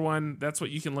to look for one, that's what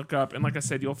you can look up. And like I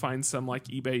said, you'll find some like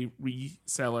eBay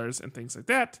resellers and things like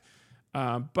that.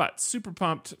 But super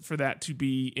pumped for that to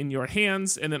be in your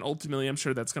hands. And then ultimately, I'm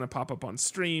sure that's going to pop up on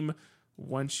stream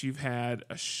once you've had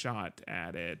a shot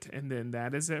at it. And then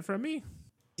that is it from me.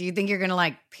 Do you think you're going to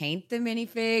like paint the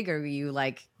minifig, or will you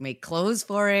like make clothes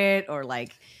for it, or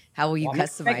like how will you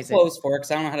customize make clothes for it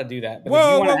because I don't know how to do that. But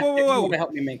if you want to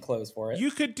help me make clothes for it, you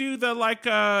could do the like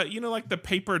like the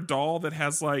paper doll that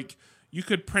has like, you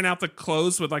could print out the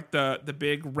clothes with like the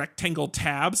big rectangle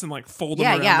tabs and like fold them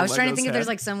Yeah, around. yeah. the I was trying to Legos think if head. there's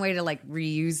like some way to like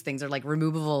reuse things or like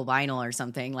removable vinyl or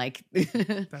something. Like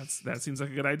That seems like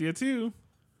a good idea too.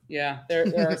 Yeah, there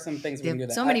are some things we can do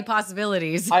that. so many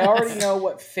possibilities. I already know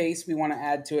what face we want to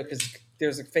add to it because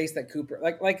there's a face that Cooper,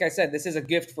 like I said, this is a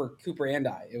gift for Cooper and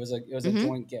I. It was a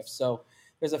joint gift. So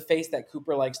there's a face that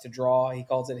Cooper likes to draw. He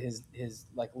calls it his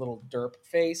like little derp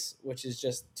face, which is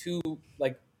just two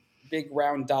like big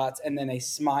round dots and then a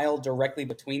smile directly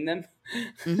between them.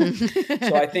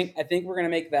 So I think we're gonna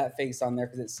make that face on there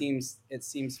because it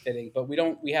seems fitting. But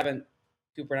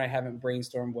Cooper and I haven't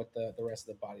brainstormed what the rest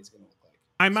of the body's gonna look like.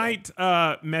 I might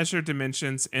measure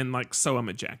dimensions and like sew him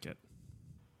a jacket.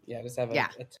 Yeah, just have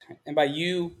and by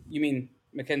you mean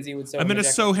Mackenzie would sew. I'm him a gonna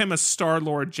jacket? sew him a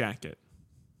Star-Lord jacket.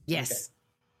 Yes. Okay.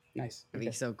 Nice. That'd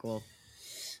be so cool.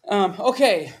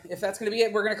 Okay, if that's going to be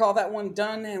it, we're going to call that one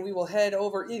done, and we will head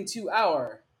over into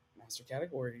our master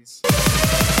categories.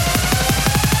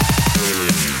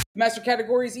 Master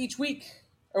categories each week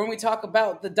are when we talk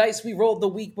about the dice we rolled the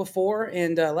week before,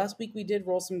 and last week we did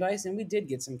roll some dice, and we did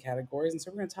get some categories, and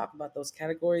so we're going to talk about those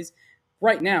categories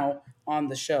right now on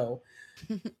the show.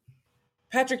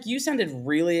 Patrick, you sounded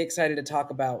really excited to talk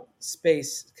about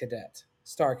Space Cadet,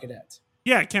 Star Cadet.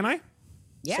 Yeah, can I?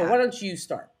 Yeah. So why don't you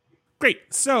start? Great.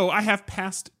 So I have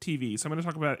past TV. So I'm going to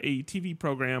talk about a TV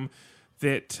program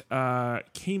that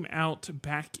came out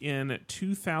back in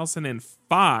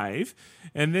 2005.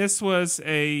 And this was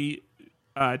a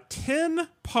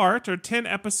 10-part or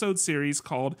 10-episode series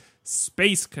called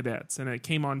Space Cadets. And it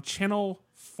came on Channel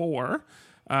 4.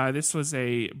 This was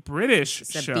a British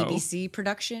show. BBC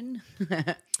production.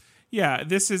 Yeah,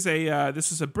 this is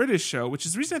a British show, which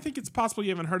is the reason I think it's possible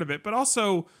you haven't heard of it. But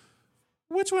also,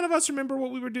 which one of us remember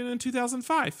what we were doing in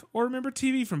 2005 or remember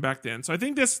TV from back then? So I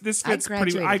think this fits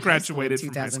pretty well. I graduated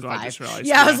from high school. I just realized.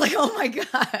 Yeah, I was like, oh my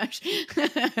gosh.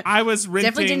 I was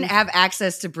renting. Definitely didn't have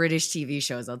access to British TV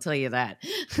shows. I'll tell you that.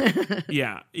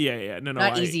 Yeah. No,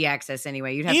 Not easy access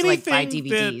anyway. You'd have to like buy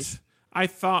DVDs. That I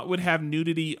thought would have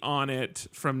nudity on it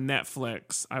from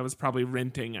Netflix, I was probably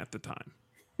renting at the time.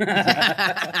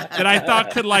 That I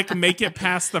thought could like make it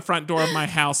past the front door of my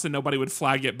house and nobody would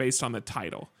flag it based on the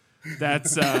title.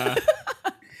 That's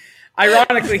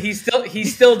ironically he's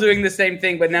still doing the same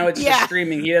thing, but now it's just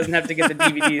streaming. He doesn't have to get the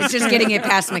DVDs. It's just getting it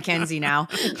past Mackenzie now.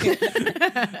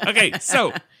 Okay,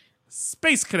 so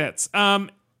Space Cadets.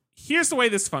 Here's the way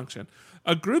this functioned.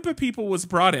 A group of people was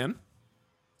brought in,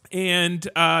 and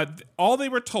all they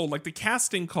were told, like the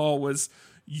casting call was,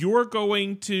 you're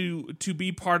going to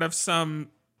be part of some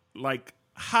like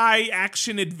high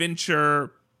action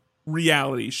adventure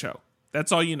reality show.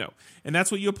 That's all you know. And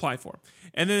that's what you apply for.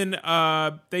 And then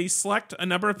they select a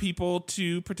number of people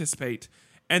to participate.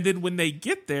 And then when they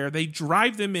get there, they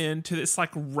drive them into this like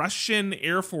Russian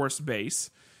Air Force base.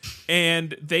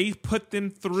 And they put them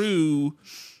through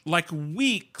like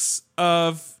weeks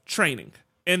of training.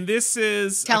 And this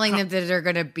is telling them that they're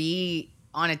going to be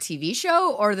on a TV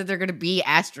show or that they're going to be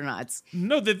astronauts?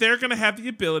 No, that they're going to have the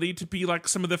ability to be like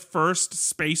some of the first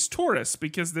space tourists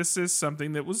because this is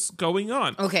something that was going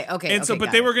on. Okay. And so,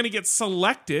 but they were going to get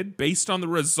selected based on the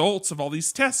results of all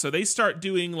these tests. So they start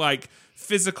doing like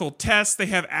physical tests. They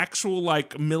have actual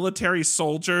like military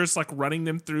soldiers like running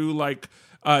them through like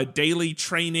daily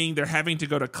training. They're having to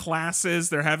go to classes.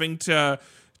 They're having to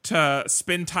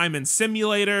spend time in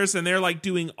simulators, and they're like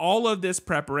doing all of this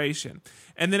preparation.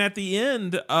 And then at the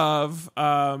end of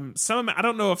I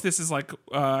don't know if this is like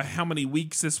how many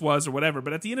weeks this was or whatever,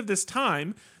 but at the end of this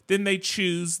time, then they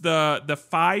choose the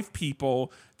 5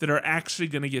 people that are actually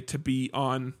going to get to be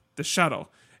on the shuttle.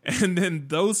 And then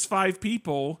those 5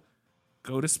 people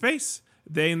go to space.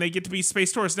 They get to be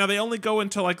space tourists. Now they only go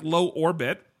into like low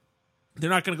orbit. They're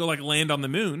not going to go like land on the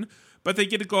moon, but they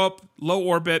get to go up low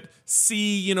orbit,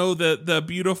 see, the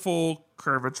beautiful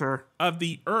curvature of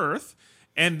the Earth,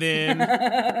 and then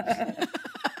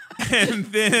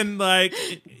like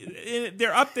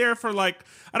they're up there for like,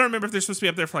 I don't remember if they're supposed to be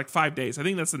up there for like 5 days. I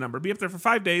think that's the number. Be up there for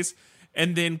 5 days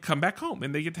and then come back home,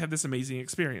 and they get to have this amazing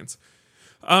experience.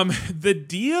 The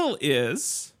deal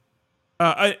is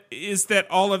that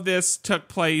all of this took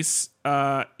place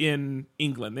in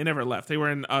England. They never left. They were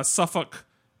in Suffolk,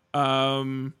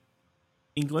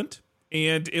 England,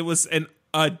 and it was a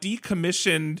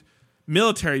decommissioned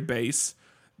military base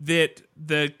that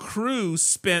the crew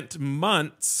spent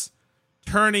months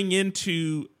turning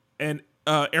into an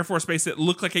Air Force base that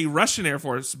looked like a Russian Air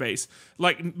Force base,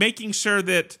 like making sure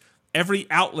that every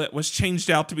outlet was changed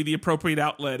out to be the appropriate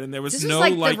outlet, and there was this no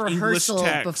was like the English rehearsal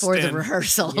text before the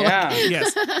rehearsal. Yeah.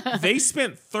 Yes, they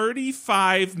spent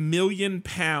 35 million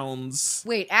pounds.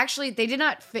 Wait, actually, they did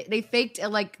not. They faked a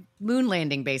like moon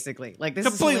landing, basically. Like this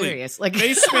Completely. is hilarious. Like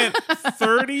They spent with the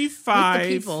 35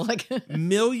 people. Like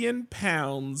million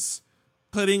pounds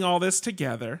putting all this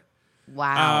together.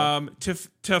 wow.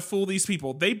 To fool these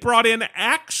people. They brought in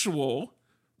actual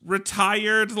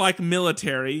retired like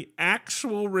military,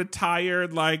 actual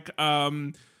retired like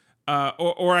or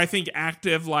I think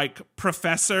active like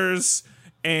professors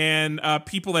and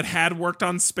people that had worked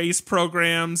on space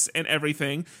programs and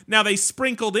everything. Now they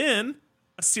sprinkled in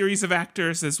a series of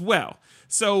actors as well.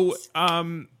 So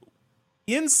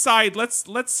inside, let's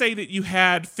say that you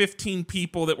had 15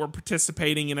 people that were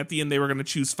participating, and at the end they were going to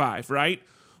choose 5, right?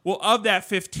 Well, of that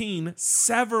 15,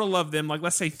 several of them, like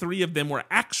let's say 3 of them, were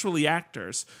actually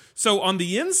actors. So on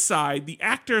the inside, the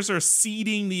actors are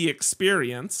seeding the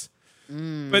experience.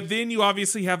 But then you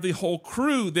obviously have the whole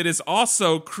crew that is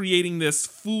also creating this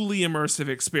fully immersive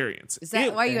experience. Is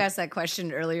that why you asked that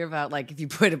question earlier about like if you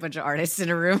put a bunch of artists in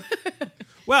a room?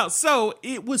 Well, so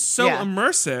it was so Yeah.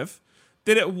 immersive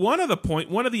that at one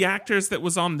of the actors that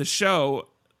was on the show,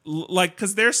 like,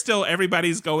 because they're still,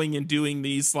 everybody's going and doing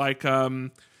these like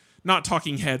not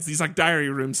talking heads, these like diary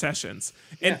room sessions.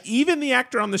 And even the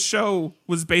actor on the show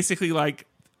was basically like,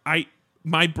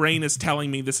 my brain is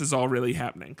telling me this is all really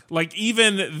happening. Like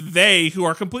even they, who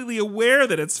are completely aware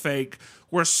that it's fake,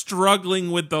 were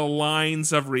struggling with the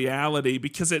lines of reality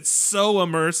because it's so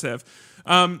immersive.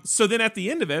 So then at the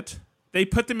end of it, they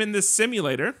put them in this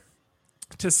simulator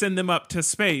to send them up to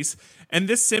space. And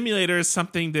this simulator is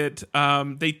something that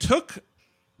they took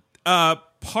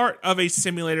part of a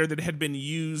simulator that had been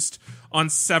used on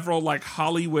several like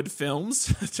Hollywood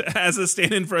films as a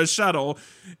stand-in for a shuttle,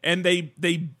 and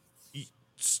they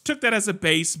took that as a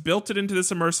base, built it into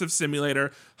this immersive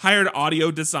simulator, hired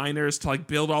audio designers to like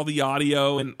build all the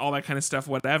audio and all that kind of stuff,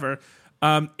 whatever,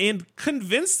 and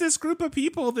convinced this group of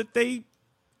people that they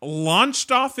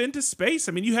launched off into space.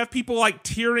 I mean, you have people like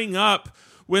tearing up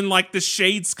when like the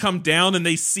shades come down and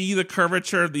they see the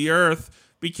curvature of the Earth,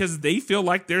 because they feel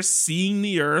like they're seeing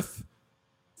the Earth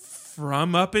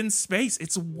from up in space.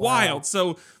 It's wild.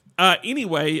 So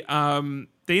anyway,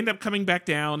 they end up coming back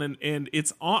down, and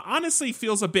it's honestly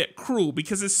feels a bit cruel,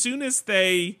 because as soon as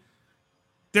they're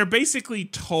basically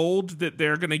told that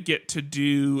they're going to get to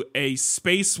do a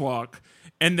spacewalk,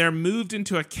 and they're moved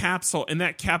into a capsule, and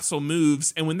that capsule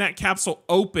moves, and when that capsule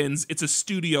opens, it's a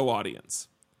studio audience.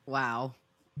 Wow.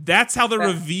 That's how the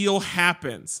reveal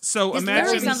happens. So This imagine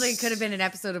literally sounds like it could have been an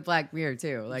episode of Black Mirror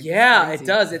too. Like Yeah, crazy. it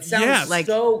does. It sounds Like-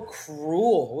 so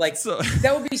cruel. Like So-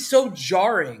 that would be so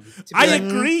jarring. To be I like,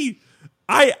 agree.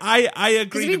 I Because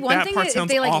agree it'd be that one that thing part if sounds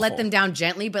they like awful. let them down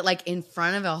gently, but like in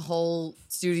front of a whole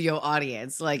studio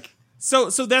audience, like So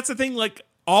that's the thing. Like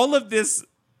all of this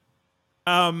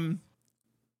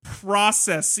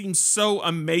process seems so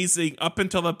amazing up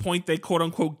until the point they quote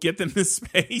unquote get them to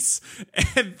space,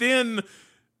 and then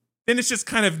it's just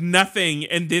kind of nothing,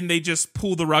 and then they just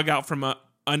pull the rug out from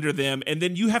under them, and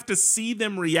then you have to see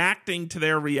them reacting to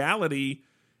their reality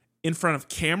in front of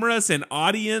cameras and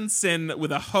audience and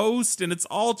with a host, and it's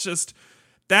all just,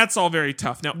 that's all very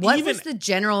tough. Now, what even was the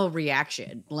general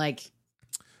reaction? Like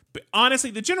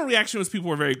honestly, the general reaction was people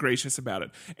were very gracious about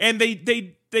it, and they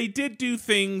did do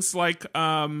things like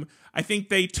I think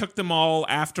they took them all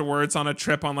afterwards on a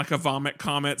trip on like a vomit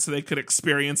comet so they could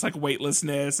experience like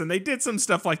weightlessness, and they did some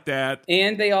stuff like that.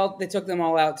 and they took them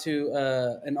all out to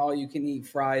an all-you-can-eat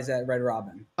fries at Red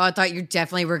Robin. oh, I thought you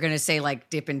definitely were gonna say like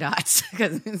Dippin' Dots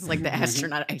because it's like the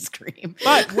astronaut ice cream.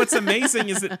 But what's amazing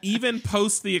is that even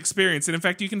post the experience, and in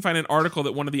fact, you can find an article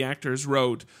that one of the actors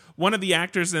wrote. One of the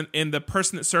actors and the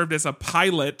person that served as a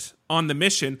pilot on the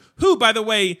mission, who, by the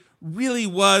way, really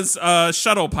was a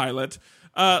shuttle pilot,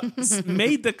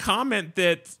 made the comment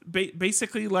that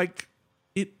basically, like,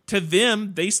 to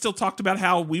them, they still talked about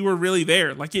how we were really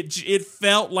there. Like, it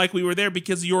felt like we were there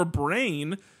because your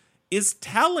brain is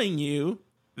telling you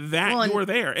that you are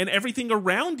there, and everything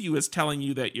around you is telling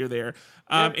you that you're there.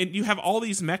 And you have all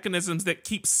these mechanisms that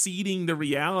keep seeding the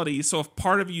reality. So if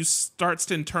part of you starts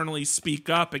to internally speak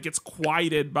up, it gets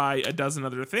quieted by a dozen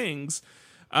other things.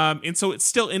 And so it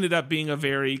still ended up being a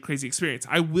very crazy experience.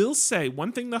 I will say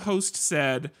one thing the host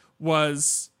said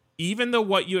was, even though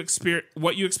what you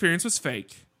experienced was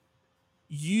fake,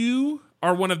 you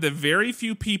are one of the very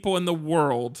few people in the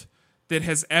world that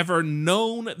has ever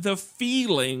known the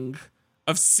feeling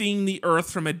of seeing the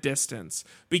Earth from a distance.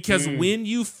 Because when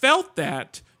you felt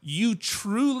that, You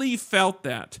truly felt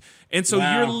that. And so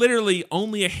Wow. you're literally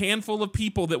only a handful of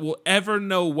people that will ever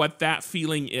know what that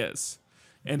feeling is.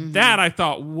 And that I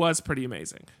thought was pretty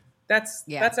amazing. That's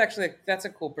actually that's a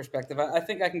cool perspective. I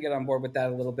think I can get on board with that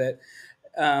a little bit.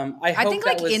 I think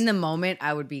like in the moment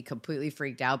I would be completely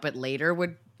freaked out, but later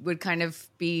would kind of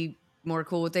be more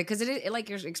cool with it because it like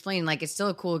you're explaining, like it's still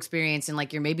a cool experience and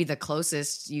like you're maybe the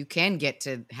closest you can get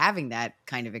to having that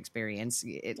kind of experience.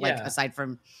 Like aside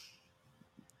from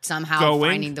somehow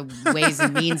finding the ways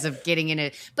and means of getting in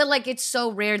it, but like it's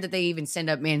so rare that they even send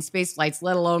up manned space flights,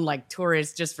 let alone like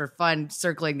tourists just for fun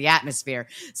circling the atmosphere.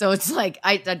 So it's like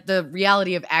the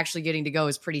reality of actually getting to go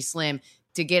is pretty slim.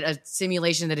 To get a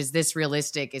simulation that is this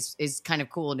realistic is kind of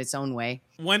cool in its own way.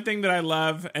 One thing that I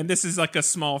love, and this is like a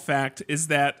small fact, is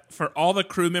that for all the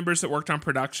crew members that worked on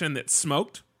production that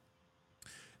smoked,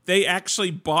 they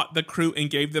actually bought the crew and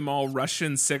gave them all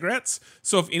Russian cigarettes.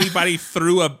 So if anybody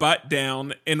threw a butt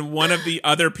down and one of the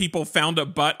other people found a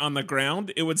butt on the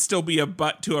ground, it would still be a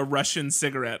butt to a Russian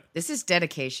cigarette. This is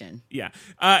dedication. Yeah.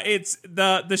 It's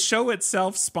the show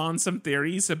itself spawned some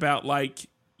theories about like,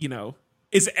 you know,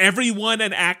 is everyone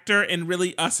an actor and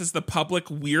really us as the public,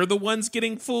 we're the ones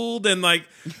getting fooled? And like,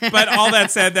 but all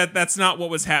that said, that's not what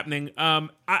was happening.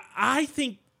 I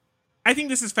think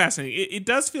this is fascinating. It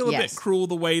does feel a bit cruel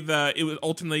the way it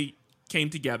ultimately came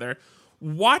together.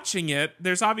 Watching it,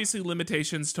 there's obviously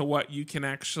limitations to what you can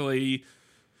actually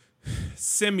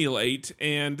simulate,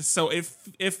 and so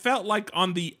it felt like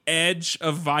on the edge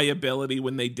of viability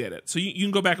when they did it. So you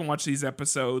can go back and watch these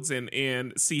episodes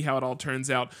and see how it all turns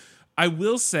out. I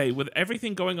will say, with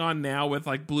everything going on now with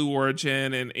like Blue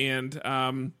Origin and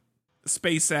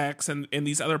SpaceX and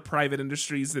these other private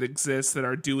industries that exist that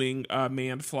are doing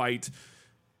manned flight,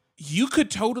 you could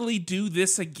totally do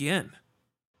this again.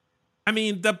 I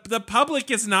mean, the public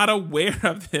is not aware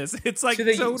of this. It's like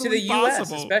totally to the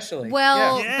possible. US especially.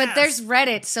 Well, Yeah. but there's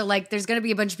Reddit, so like there's gonna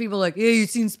be a bunch of people like, "Hey, you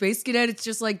seen Space Cadet? It's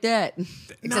just like that."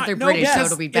 Except they're British, so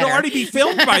it'll be better. It'll already be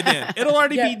filmed by then. It'll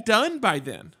already be done by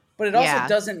then. But it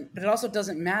also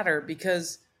doesn't matter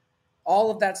because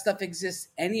all of that stuff exists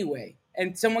anyway.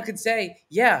 And someone could say,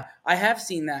 yeah, I have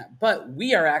seen that, but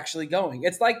we are actually going.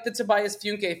 It's like the Tobias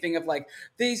Funke thing of like,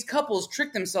 these couples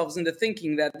trick themselves into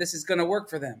thinking that this is going to work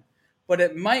for them, but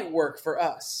it might work for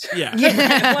us. Yeah.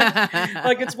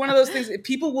 like it's one of those things.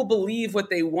 People will believe what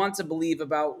they want to believe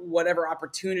about whatever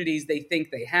opportunities they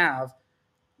think they have.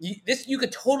 You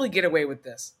could totally get away with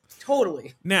this.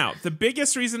 Totally. Now, the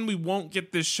biggest reason we won't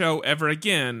get this show ever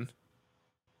again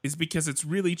is because it's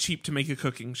really cheap to make a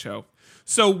cooking show.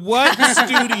 So what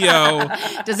studio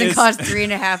doesn't cost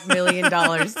 $3.5 million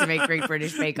to make Great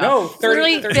British Bake Off? No, 30,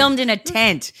 literally filmed in a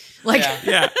tent. Like,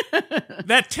 yeah,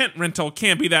 that tent rental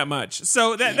can't be that much.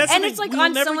 So that's and it's like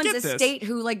on someone's this. estate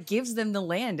who like gives them the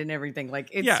land and everything. Like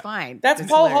it's fine. That's it's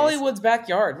Paul hilarious. Hollywood's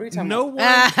backyard. What are you talking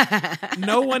about?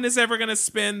 No one is ever going to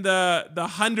spend the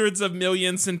hundreds of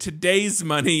millions in today's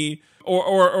money.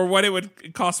 Or what it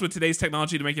would cost with today's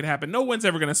technology to make it happen. No one's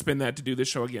ever going to spend that to do this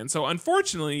show again. So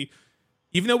unfortunately,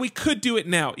 even though we could do it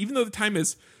now, even though the time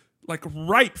is like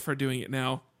ripe for doing it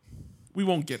now, we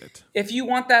won't get it. If you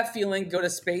want that feeling, go to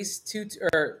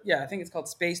I think it's called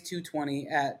Space 220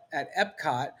 at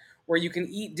Epcot, where you can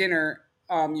eat dinner.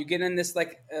 You get in this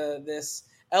this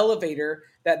elevator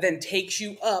that then takes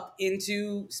you up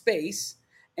into space.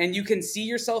 And you can see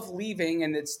yourself leaving,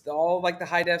 and it's all like the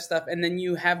high def stuff. And then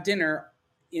you have dinner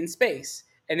in space,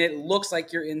 and it looks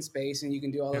like you're in space, and you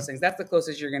can do all those things. That's the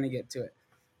closest you're going to get to it.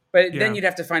 But then you'd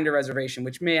have to find a reservation,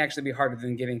 which may actually be harder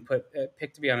than getting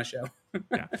picked to be on a show.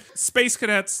 Space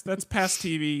Cadets, that's past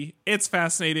TV. It's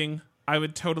fascinating. I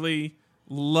would totally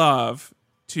love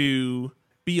to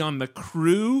be on the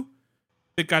crew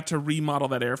that got to remodel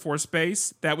that Air Force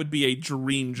base. That would be a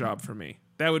dream job for me.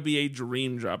 That would be a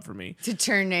dream job for me. To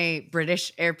turn a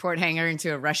British airport hangar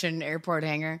into a Russian airport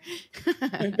hangar.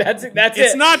 That's it.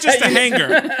 It's not just a hangar.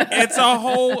 It's a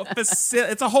whole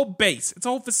It's a whole base. It's a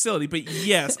whole facility. But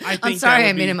yes, I think I'm sorry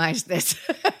I minimized this.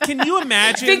 Can you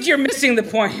imagine? I think you're missing the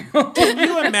point. Can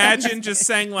you imagine just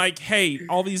saying like, hey,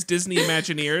 all these Disney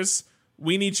Imagineers,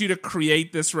 we need you to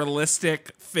create this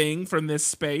realistic thing from this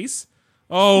space?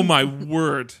 Oh my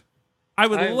word. I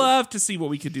would love to see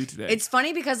what we could do today. It's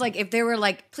funny because, like, if they were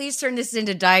like, please turn this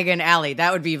into Diagon Alley,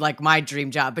 that would be, like, my dream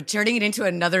job. But turning it into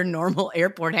another normal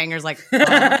airport hangar is like, oh.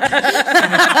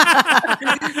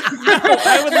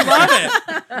 I would love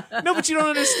it. No, but you don't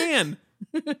understand.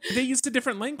 They used a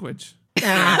different language.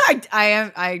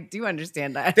 I do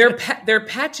understand that. Their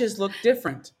patches look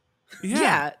different.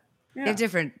 Yeah. They have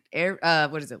different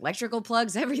electrical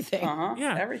plugs, everything. Uh-huh.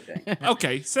 Yeah. Everything.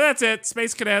 Okay, so that's it.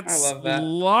 Space Cadets. I love that.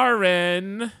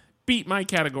 Lauren, beat my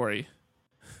category.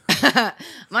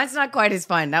 Mine's not quite as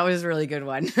fun. That was a really good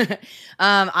one.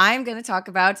 I'm going to talk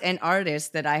about an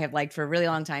artist that I have liked for a really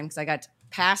long time because I got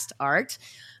past art.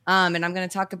 And I'm going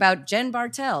to talk about Jen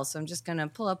Bartel. So I'm just going to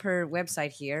pull up her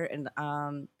website here. And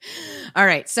all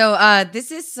right. So this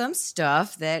is some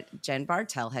stuff that Jen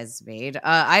Bartel has made.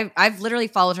 I've literally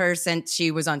followed her since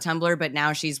she was on Tumblr, but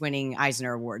now she's winning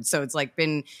Eisner Awards. So it's like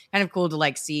been kind of cool to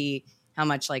like see how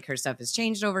much like her stuff has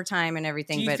changed over time and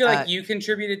everything. Do you but, feel like you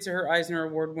contributed to her Eisner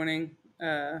Award winning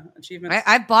achievements?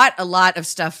 I bought a lot of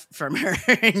stuff from her.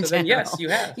 In so then, general. yes, you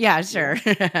have. Yeah, sure.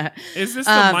 Is this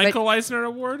the Michael Eisner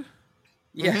Award?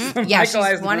 Yes. Mm-hmm. Yeah,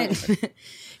 she's won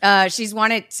it. She's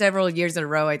won it several years in a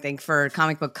row, I think, for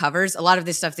comic book covers. A lot of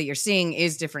this stuff that you're seeing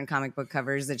is different comic book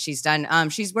covers that she's done.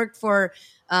 She's worked for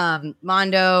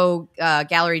Mondo,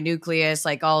 Gallery Nucleus,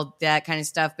 like all that kind of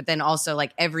stuff. But then also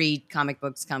like every comic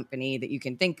books company that you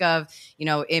can think of, you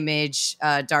know, Image,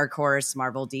 Dark Horse,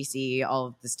 Marvel, DC, all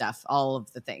of the stuff, all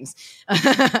of the things.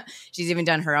 She's even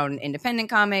done her own independent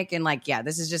comic. And like, yeah,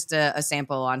 this is just a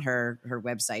sample on her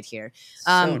website here.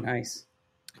 So nice.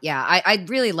 Yeah, I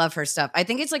really love her stuff. I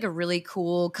think it's like a really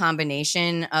cool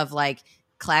combination of like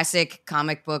classic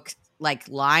comic book like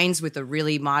lines with a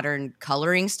really modern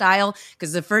coloring style.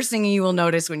 Because the first thing you will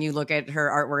notice when you look at her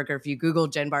artwork or if you Google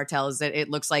Jen Bartel is that it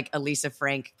looks like a Lisa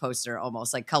Frank poster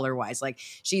almost, like color wise. Like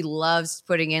she loves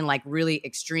putting in like really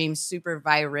extreme, super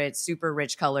vibrant, super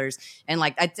rich colors. And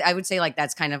like I would say like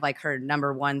that's kind of like her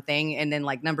number one thing. And then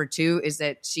like number two is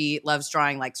that she loves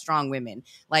drawing like strong women.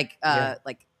 Like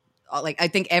I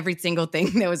think every single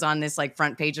thing that was on this like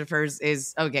front page of hers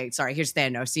is okay. Sorry, here's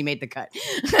Thanos. He made the cut.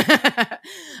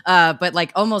 But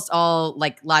like almost all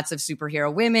like lots of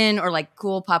superhero women or like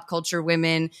cool pop culture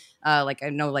women. Like I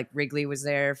know like Wrigley was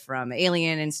there from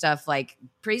Alien and stuff. Like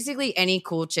basically any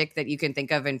cool chick that you can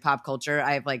think of in pop culture,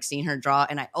 I've like seen her draw,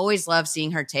 and I always love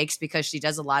seeing her takes because she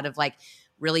does a lot of like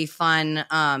really fun.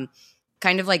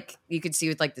 Kind of like you could see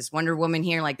with like this Wonder Woman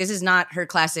here, like this is not her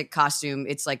classic costume.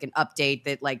 It's like an update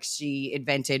that like she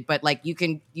invented, but like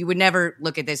you would never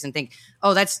look at this and think,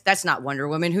 oh, that's not Wonder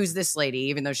Woman. Who's this lady?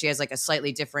 Even though she has like a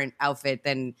slightly different outfit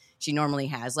than she normally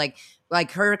has. Like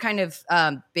her kind of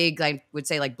big, I would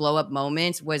say like blow up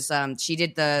moment was she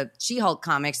did the She-Hulk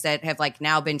comics that have like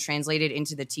now been translated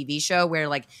into the TV show where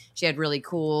like she had really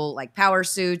cool like power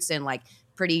suits and like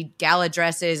pretty gala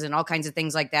dresses and all kinds of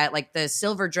things like that. Like the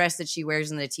silver dress that she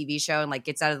wears in the TV show and like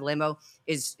gets out of the limo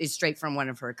is straight from one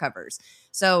of her covers.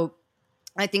 So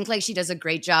I think like she does a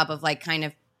great job of like kind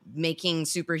of making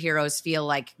superheroes feel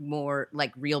like more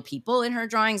like real people in her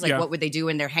drawings. Like what would they do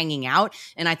when they're hanging out?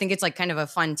 And I think it's like kind of a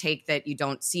fun take that you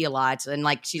don't see a lot. And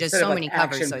like she does so many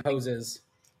covers. So poses.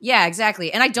 Yeah,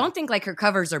 exactly. And I don't think like her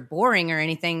covers are boring or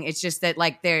anything. It's just that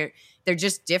like they're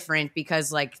just different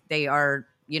because like they are,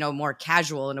 you know, more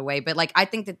casual in a way. But like, I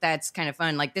think that that's kind of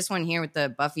fun. Like this one here with the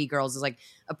Buffy girls is like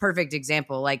a perfect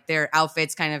example. Like their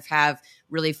outfits kind of have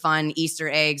really fun Easter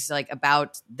eggs, like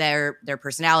about their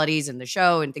personalities in the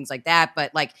show and things like that.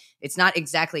 But like, it's not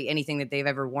exactly anything that they've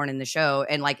ever worn in the show.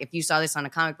 And like, if you saw this on a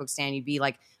comic book stand, you'd be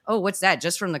like, oh, what's that?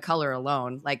 Just from the color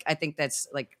alone. Like, I think that's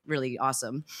like really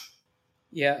awesome.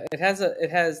 Yeah. Has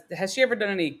she ever done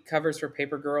any covers for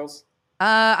Paper Girls?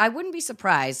 I wouldn't be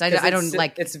surprised. I don't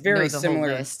like. It's very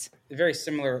similar. Very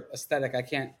similar aesthetic. I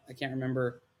can't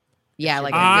remember. Yeah,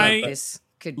 like I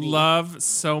could be. love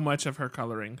so much of her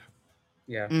coloring.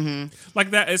 Yeah, like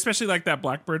that, especially like that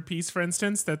Blackbird piece, for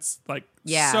instance. That's like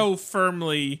so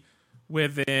firmly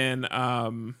within.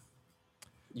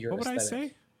 Your what would aesthetic. I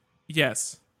say?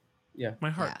 Yes. Yeah, my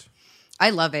heart. Yeah. I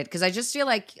love it because I just feel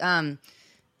like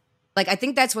I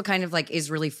think that's what kind of like is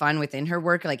really fun within her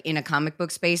work, like in a comic book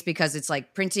space, because it's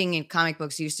like printing in comic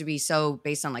books used to be so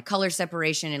based on like color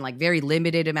separation and like very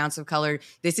limited amounts of color.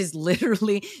 This is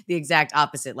literally the exact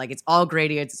opposite. Like it's all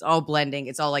gradients, it's all blending,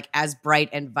 it's all like as bright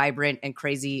and vibrant and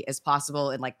crazy as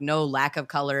possible, and like no lack of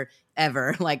color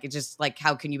ever. Like it's just like,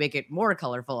 how can you make it more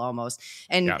colorful almost?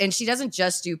 And she doesn't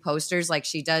just do posters. Like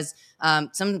she does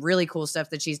some really cool stuff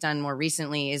that she's done more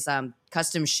recently is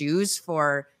custom shoes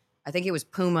for, I think it was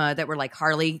Puma, that were like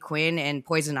Harley Quinn and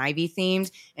Poison Ivy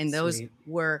themed. And those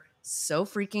were so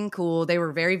freaking cool. They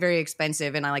were very, very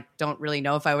expensive. And I like don't really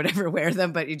know if I would ever wear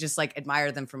them, but you just like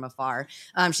admire them from afar.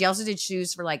 She also did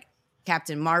shoes for like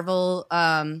Captain Marvel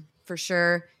for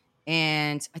sure.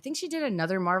 And I think she did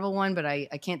another Marvel one, but I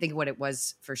can't think of what it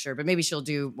was for sure. But maybe she'll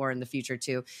do more in the future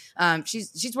too.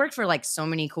 She's worked for like so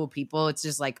many cool people. It's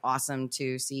just like awesome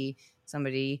to see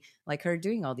somebody like her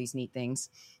doing all these neat things.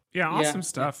 Yeah, awesome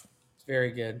stuff. It's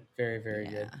very good. Very, very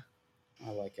good.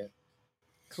 I like it.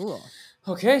 Cool.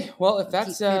 Okay, well, if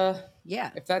that's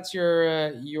Yeah. if that's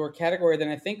your category, then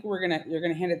I think you're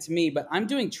gonna hand it to me. But I'm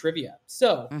doing trivia.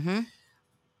 So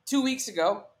 2 weeks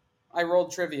ago, I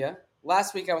rolled trivia.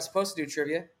 Last week I was supposed to do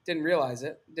trivia, didn't realize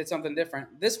it, did something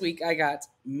different. This week I got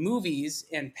movies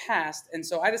and past, and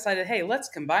so I decided, hey, let's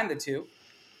combine the two.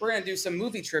 We're gonna do some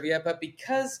movie trivia, but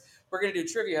because we're going to do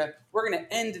trivia, we're going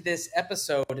to end this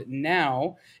episode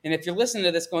now. And if you're listening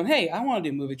to this going, hey, I want to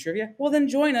do movie trivia, well, then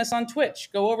join us on Twitch.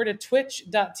 Go over to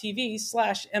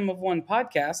twitch.tv/M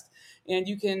of1podcast, and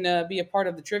you can be a part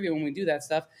of the trivia when we do that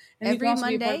stuff. And every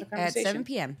Monday at 7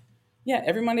 p.m. Yeah,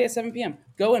 every Monday at 7 p.m.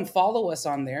 Go and follow us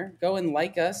on there. Go and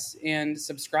like us and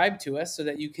subscribe to us so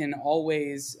that you can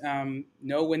always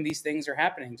know when these things are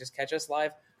happening. Just catch us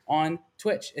live on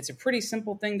Twitch. It's a pretty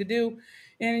simple thing to do.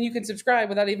 And you can subscribe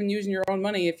without even using your own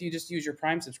money if you just use your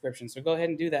Prime subscription. So go ahead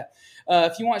and do that.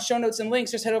 If you want show notes and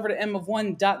links, just head over to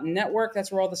mof1.network.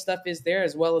 That's where all the stuff is there,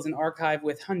 as well as an archive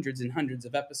with hundreds and hundreds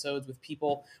of episodes with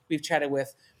people we've chatted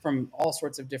with from all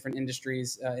sorts of different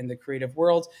industries in the creative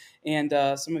world, and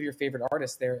some of your favorite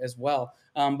artists there as well.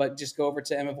 But just go over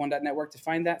to mof1.network to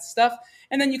find that stuff.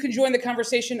 And then you can join the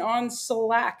conversation on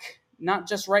Slack. Not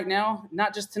just right now,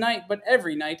 not just tonight, but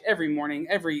every night, every morning,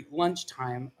 every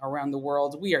lunchtime around the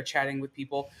world. We are chatting with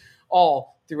people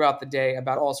all throughout the day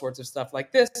about all sorts of stuff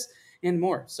like this and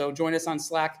more. So join us on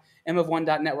Slack,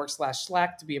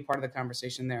 mof1.network/Slack to be a part of the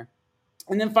conversation there.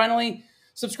 And then finally,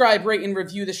 subscribe, rate, and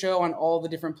review the show on all the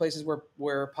different places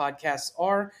where podcasts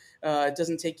are. It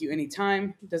doesn't take you any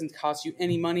time. It doesn't cost you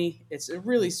any money. It's a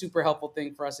really super helpful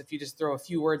thing for us if you just throw a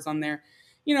few words on there.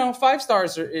 5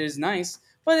 stars is nice.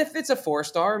 But if it's a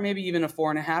 4-star, maybe even a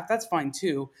 4.5, that's fine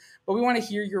too. But we want to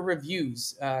hear your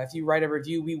reviews. If you write a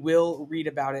review, we will read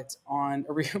about it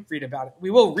We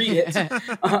will read it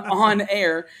on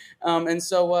air. And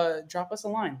so drop us a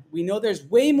line. We know there's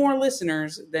way more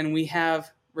listeners than we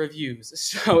have reviews.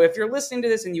 So if you're listening to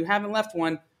this and you haven't left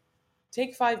one,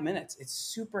 take 5 minutes. It's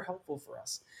super helpful for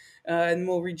us. And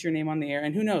we'll read your name on the air.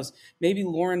 And who knows, maybe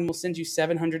Lauren will send you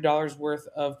 $700 worth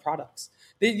of products.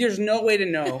 There's no way to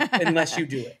know unless you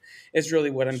do it, is really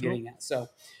what I'm getting at. So,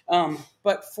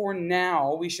 but for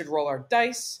now, we should roll our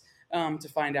dice to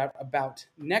find out about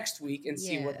next week and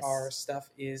see what our stuff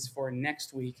is for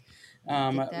next week.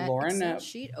 Get that Lauren, Excel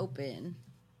sheet open.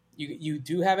 You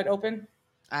do have it open?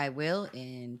 I will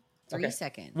in 3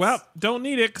 seconds. Well, don't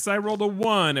need it because I rolled a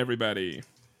 1, everybody.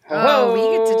 Oh, we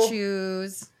get to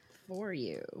choose for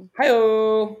you.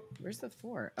 Hi-oh. Where's the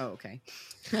 4? Oh, okay.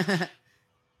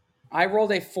 I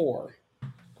rolled a 4.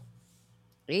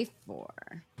 A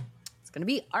 4. It's going to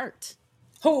be art.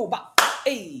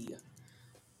 Hey.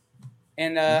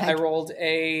 And I rolled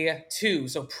a 2.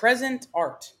 So present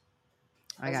art.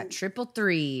 I got triple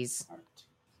 3s. Art.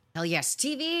 Hell yes,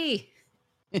 TV.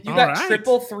 You got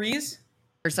triple 3s?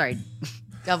 Or sorry,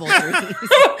 double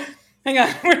 3s. Hang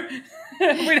on.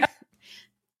 We're not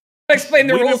explain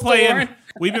the rules to Lauren.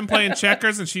 We've been playing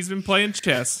checkers and she's been playing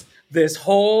chess. This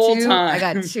whole time. I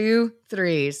got 2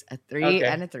 3s, a 3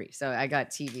 and a 3. So I got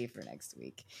TV for next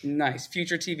week. Nice.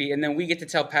 Future TV. And then we get to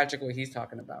tell Patrick what he's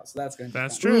talking about. So that's going to be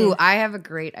fun. True. Ooh, I have a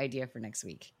great idea for next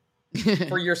week.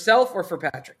 For yourself or for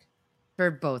Patrick?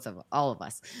 For both of all of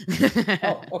us.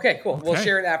 Oh, okay, cool. Okay. We'll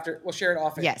share it after. We'll share it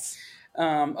off. Yes.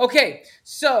 Okay,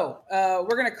 so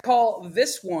we're going to call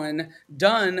this one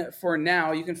done for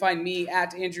now. You can find me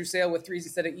at Andrew Sale with 3s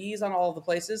instead of E's on all of the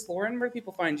places. Lauren, where do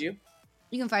people find you?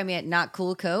 You can find me at Not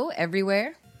Cool Co.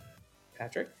 everywhere.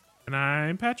 Patrick? And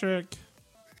I'm Patrick.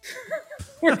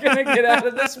 We're going to get out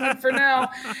of this one for now.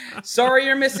 Sorry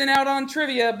you're missing out on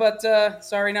trivia, but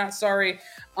sorry, not sorry.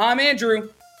 I'm Andrew.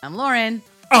 I'm Lauren.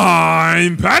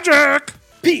 I'm Patrick.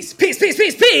 Peace, peace, peace,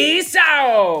 peace, peace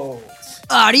out.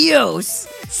 Adios.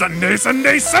 Sunday,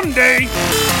 Sunday, Sunday.